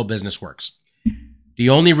how this whole business works. The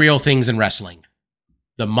only real things in wrestling,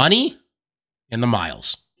 the money and the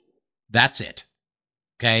miles. That's it.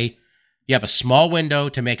 Okay? You have a small window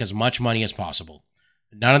to make as much money as possible.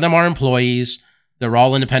 None of them are employees. They're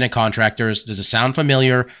all independent contractors. Does it sound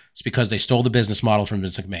familiar? It's because they stole the business model from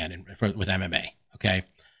Vince McMahon with MMA. Okay?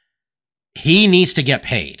 He needs to get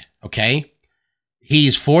paid. Okay?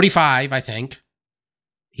 He's 45, I think.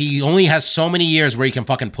 He only has so many years where he can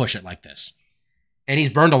fucking push it like this. And he's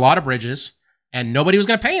burned a lot of bridges, and nobody was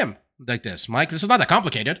going to pay him like this. Mike, this is not that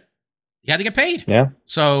complicated. He had to get paid. Yeah.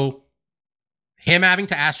 So him having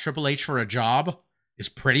to ask Triple H for a job is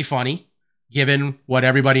pretty funny, given what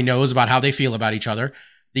everybody knows about how they feel about each other.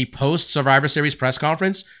 The post-Survivor Series press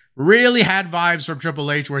conference really had vibes from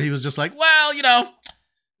Triple H where he was just like, well,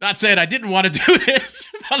 that's it. I didn't want to do this.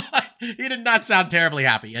 But he did not sound terribly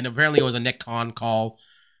happy. And apparently it was a Nick Khan call.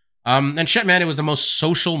 And shit, man, it was the most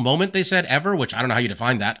social moment, they said, ever, which I don't know how you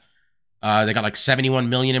define that. They got like 71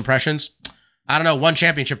 million impressions. I don't know. One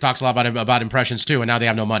Championship talks a lot about impressions too, and now they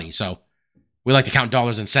have no money. So we like to count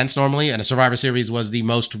dollars and cents normally, and a Survivor Series was the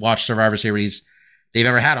most watched Survivor Series they've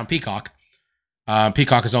ever had on Peacock.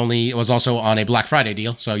 Peacock was also on a Black Friday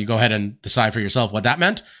deal, so you go ahead and decide for yourself what that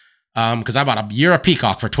meant. Because I bought a year of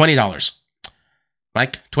Peacock for $20.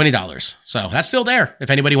 Mike, $20. So that's still there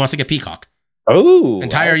if anybody wants to get Peacock. Oh,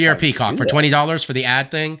 Entire year of Peacock for $20 for the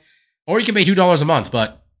ad thing. Or you can pay $2 a month,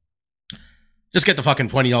 but just get the fucking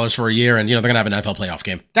 $20 for a year, and they're gonna have an NFL playoff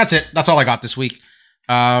game. That's it. That's all I got this week.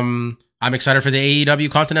 I'm excited for the AEW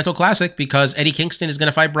Continental Classic because Eddie Kingston is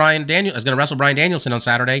gonna wrestle Bryan Danielson on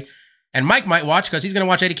Saturday, and Mike might watch because he's gonna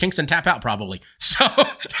watch Eddie Kingston tap out probably. So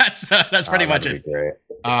that's pretty much it. Great.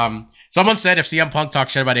 Someone said if CM Punk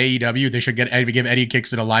talks shit about AEW, they should give Eddie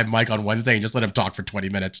Kingston a live mic on Wednesday and just let him talk for 20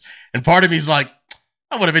 minutes. And part of me's like,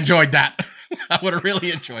 I would have enjoyed that. I would have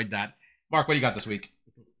really enjoyed that. Mark, what do you got this week?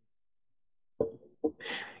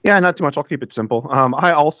 Yeah, not too much. I'll keep it simple.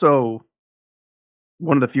 I also,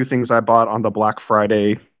 one of the few things I bought on the Black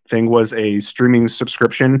Friday thing was a streaming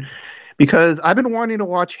subscription because I've been wanting to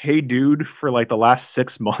watch Hey Dude for like the last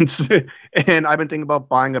 6 months. And I've been thinking about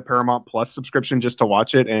buying a Paramount Plus subscription just to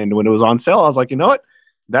watch it. And when it was on sale, I was like, you know what?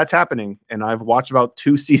 That's happening. And I've watched about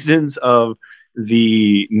 2 seasons of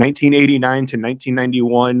the 1989 to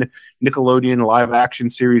 1991 Nickelodeon live action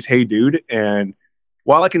series Hey Dude. And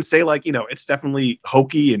while I can say, like, it's definitely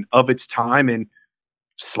hokey and of its time and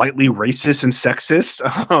slightly racist and sexist,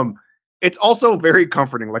 it's also very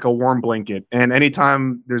comforting, like a warm blanket. And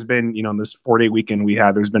anytime there's been, in this 4-day weekend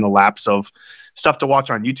there's been a lapse of stuff to watch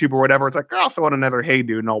on YouTube or whatever, it's like, I'll throw out another Hey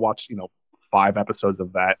Dude and I'll watch, 5 episodes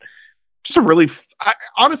of that. Just a really,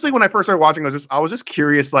 honestly, when I first started watching, I was just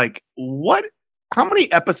curious, like, how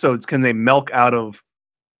many episodes can they milk out of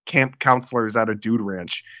camp counselors at a dude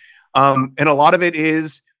ranch? And a lot of it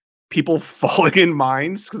is people falling in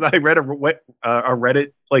mines, because I read a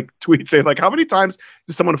Reddit tweet saying, like, how many times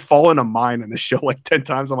does someone fall in a mine in the show? Like 10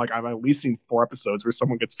 times. I'm like, I've at least seen 4 episodes where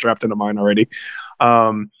someone gets trapped in a mine already.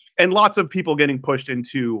 And lots of people getting pushed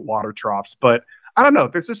into water troughs. But I don't know,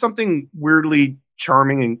 there's just something weirdly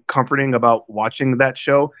charming and comforting about watching that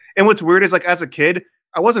show. And what's weird is, like, as a kid,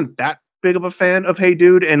 I wasn't that big of a fan of Hey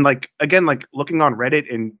Dude, and again, looking on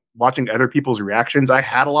Reddit and watching other people's reactions, I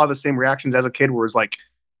had a lot of the same reactions as a kid, where it's like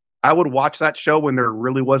I would watch that show when there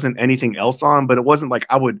really wasn't anything else on, but it wasn't like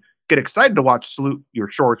I would get excited to watch Salute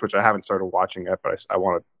Your Shorts, which I haven't started watching yet, but I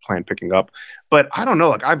want to plan picking up. But I don't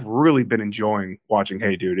know, I've really been enjoying watching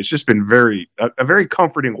Hey Dude. It's just been a very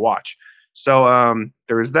comforting watch. So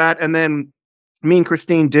there is that, and then me and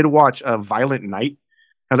Christine did watch Violent Night.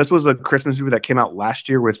 Now, this was a Christmas movie that came out last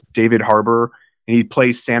year with David Harbour, and he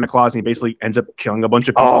plays Santa Claus, and he basically ends up killing a bunch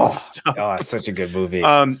of people and stuff. Oh, it's such a good movie.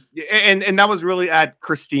 And that was really at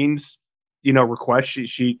Christine's, request.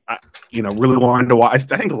 She really wanted to watch.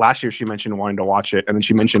 I think last year she mentioned wanting to watch it, and then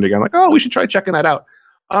she mentioned again, like, oh, we should try checking that out.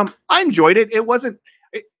 I enjoyed it. It wasn't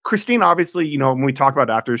Christine, obviously, when we talk about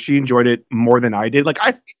actors, she enjoyed it more than I did. Like,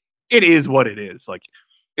 it is what it is. Like,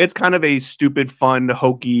 it's kind of a stupid, fun,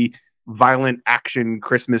 hokey, violent action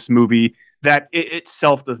Christmas movie that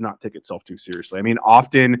itself does not take itself too seriously. I mean,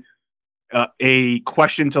 often a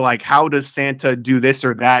question to like, how does Santa do this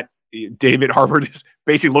or that? David Harbour just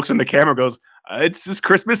basically looks in the camera and goes, it's just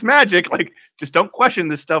Christmas magic. Like, just don't question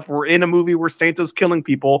this stuff. We're in a movie where Santa's killing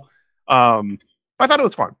people. I thought it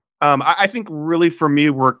was fun. I think really for me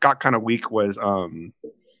where it got kind of weak was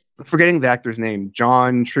forgetting the actor's name,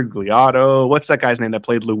 John Trigliato. What's that guy's name that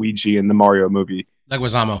played Luigi in the Mario movie?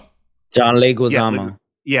 Leguizamo. John Leguizamo.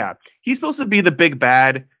 Yeah, he's supposed to be the big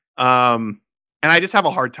bad, and I just have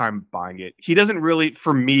a hard time buying it. He doesn't really,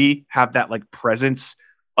 for me, have that like presence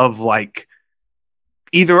of like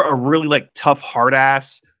either a really like tough hard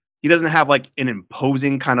ass. He doesn't have like an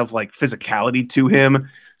imposing kind of like physicality to him.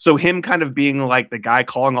 So him kind of being like the guy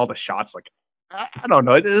calling all the shots, like I don't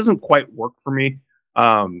know, it doesn't quite work for me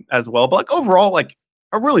as well. But like overall, like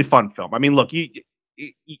a really fun film. I mean, look,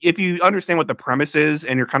 if you understand what the premise is,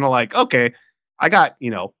 and you're kind of like, okay, I got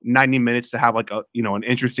 90 minutes to have like a an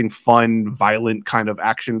interesting, fun, violent kind of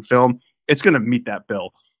action film, it's gonna meet that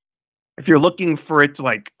bill. If you're looking for it to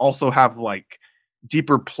like also have like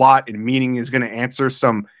deeper plot and meaning, is gonna answer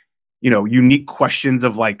some unique questions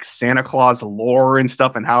of like Santa Claus lore and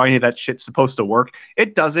stuff and how any of that shit's supposed to work.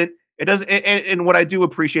 It doesn't. And what I do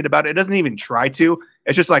appreciate about it doesn't even try to.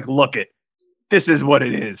 It's just like, look this is what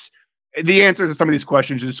it is. The answer to some of these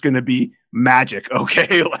questions is just going to be magic.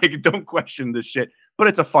 Okay. Like, don't question this shit, but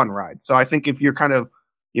it's a fun ride. So I think if you're kind of,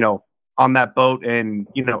 on that boat, and,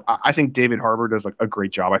 I think David Harbour does like a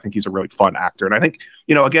great job. I think he's a really fun actor. And I think,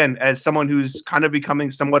 again, as someone who's kind of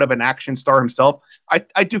becoming somewhat of an action star himself,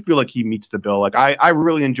 I do feel like he meets the bill. Like I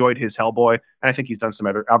really enjoyed his Hellboy, and I think he's done some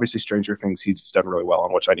other, obviously Stranger Things he's done really well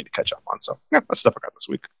on, which I need to catch up on. So yeah, that's stuff I got this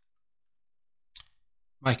week.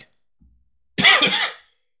 Mike.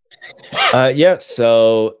 Yeah,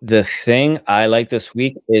 so the thing I like this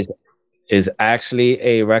week is actually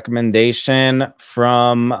a recommendation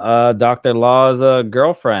from Dr. Law's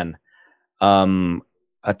girlfriend.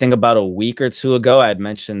 I think about a week or two ago, I had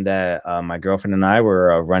mentioned that my girlfriend and I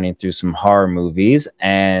were running through some horror movies,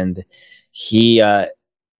 and he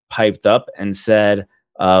piped up and said,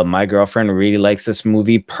 my girlfriend really likes this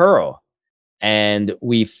movie, Pearl. And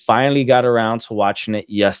we finally got around to watching it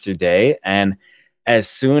yesterday. And as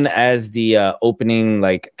soon as the opening,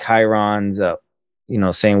 like Chirons,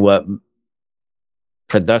 saying what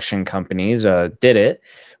production companies did it,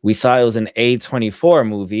 we saw it was an A24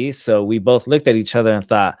 movie. So we both looked at each other and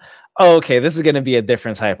thought, oh, okay, this is going to be a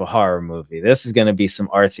different type of horror movie. This is going to be some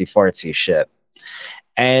artsy fartsy shit.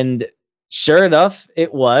 And sure enough,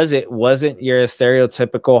 it was. It wasn't your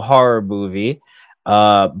stereotypical horror movie.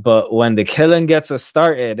 But when the killing gets us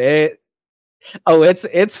started,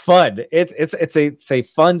 it's fun. It's a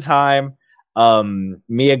fun time.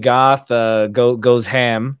 Mia Goth goes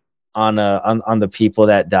ham on the people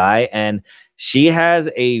that die, and she has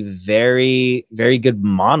a very, very good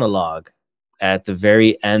monologue at the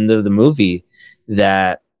very end of the movie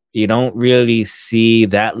that you don't really see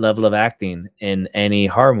that level of acting in any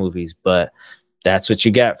horror movies, but that's what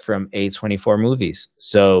you get from A24 movies.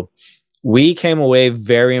 So we came away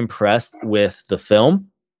very impressed with the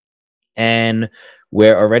film, and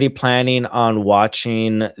we're already planning on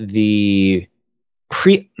watching the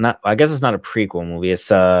I guess it's not a prequel movie. It's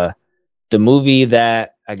the movie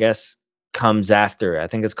that I guess comes after. I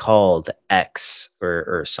think it's called X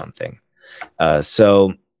or something.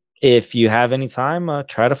 So if you have any time,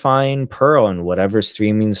 try to find Pearl in whatever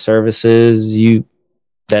streaming services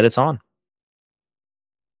that it's on.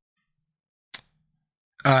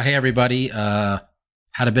 Hey everybody,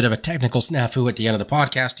 had a bit of a technical snafu at the end of the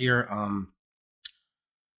podcast here,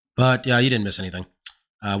 but yeah, you didn't miss anything.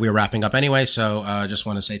 We were wrapping up anyway, so just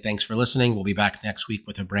want to say thanks for listening. We'll be back next week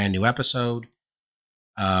with a brand new episode,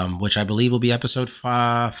 which I believe will be episode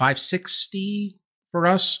 560 for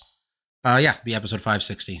us. Be episode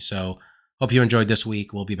 560. So hope you enjoyed this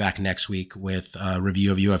week. We'll be back next week with a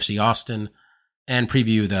review of UFC Austin and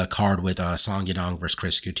preview the card with Song Yadong versus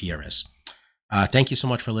Chris Gutierrez. Thank you so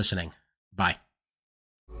much for listening. Bye.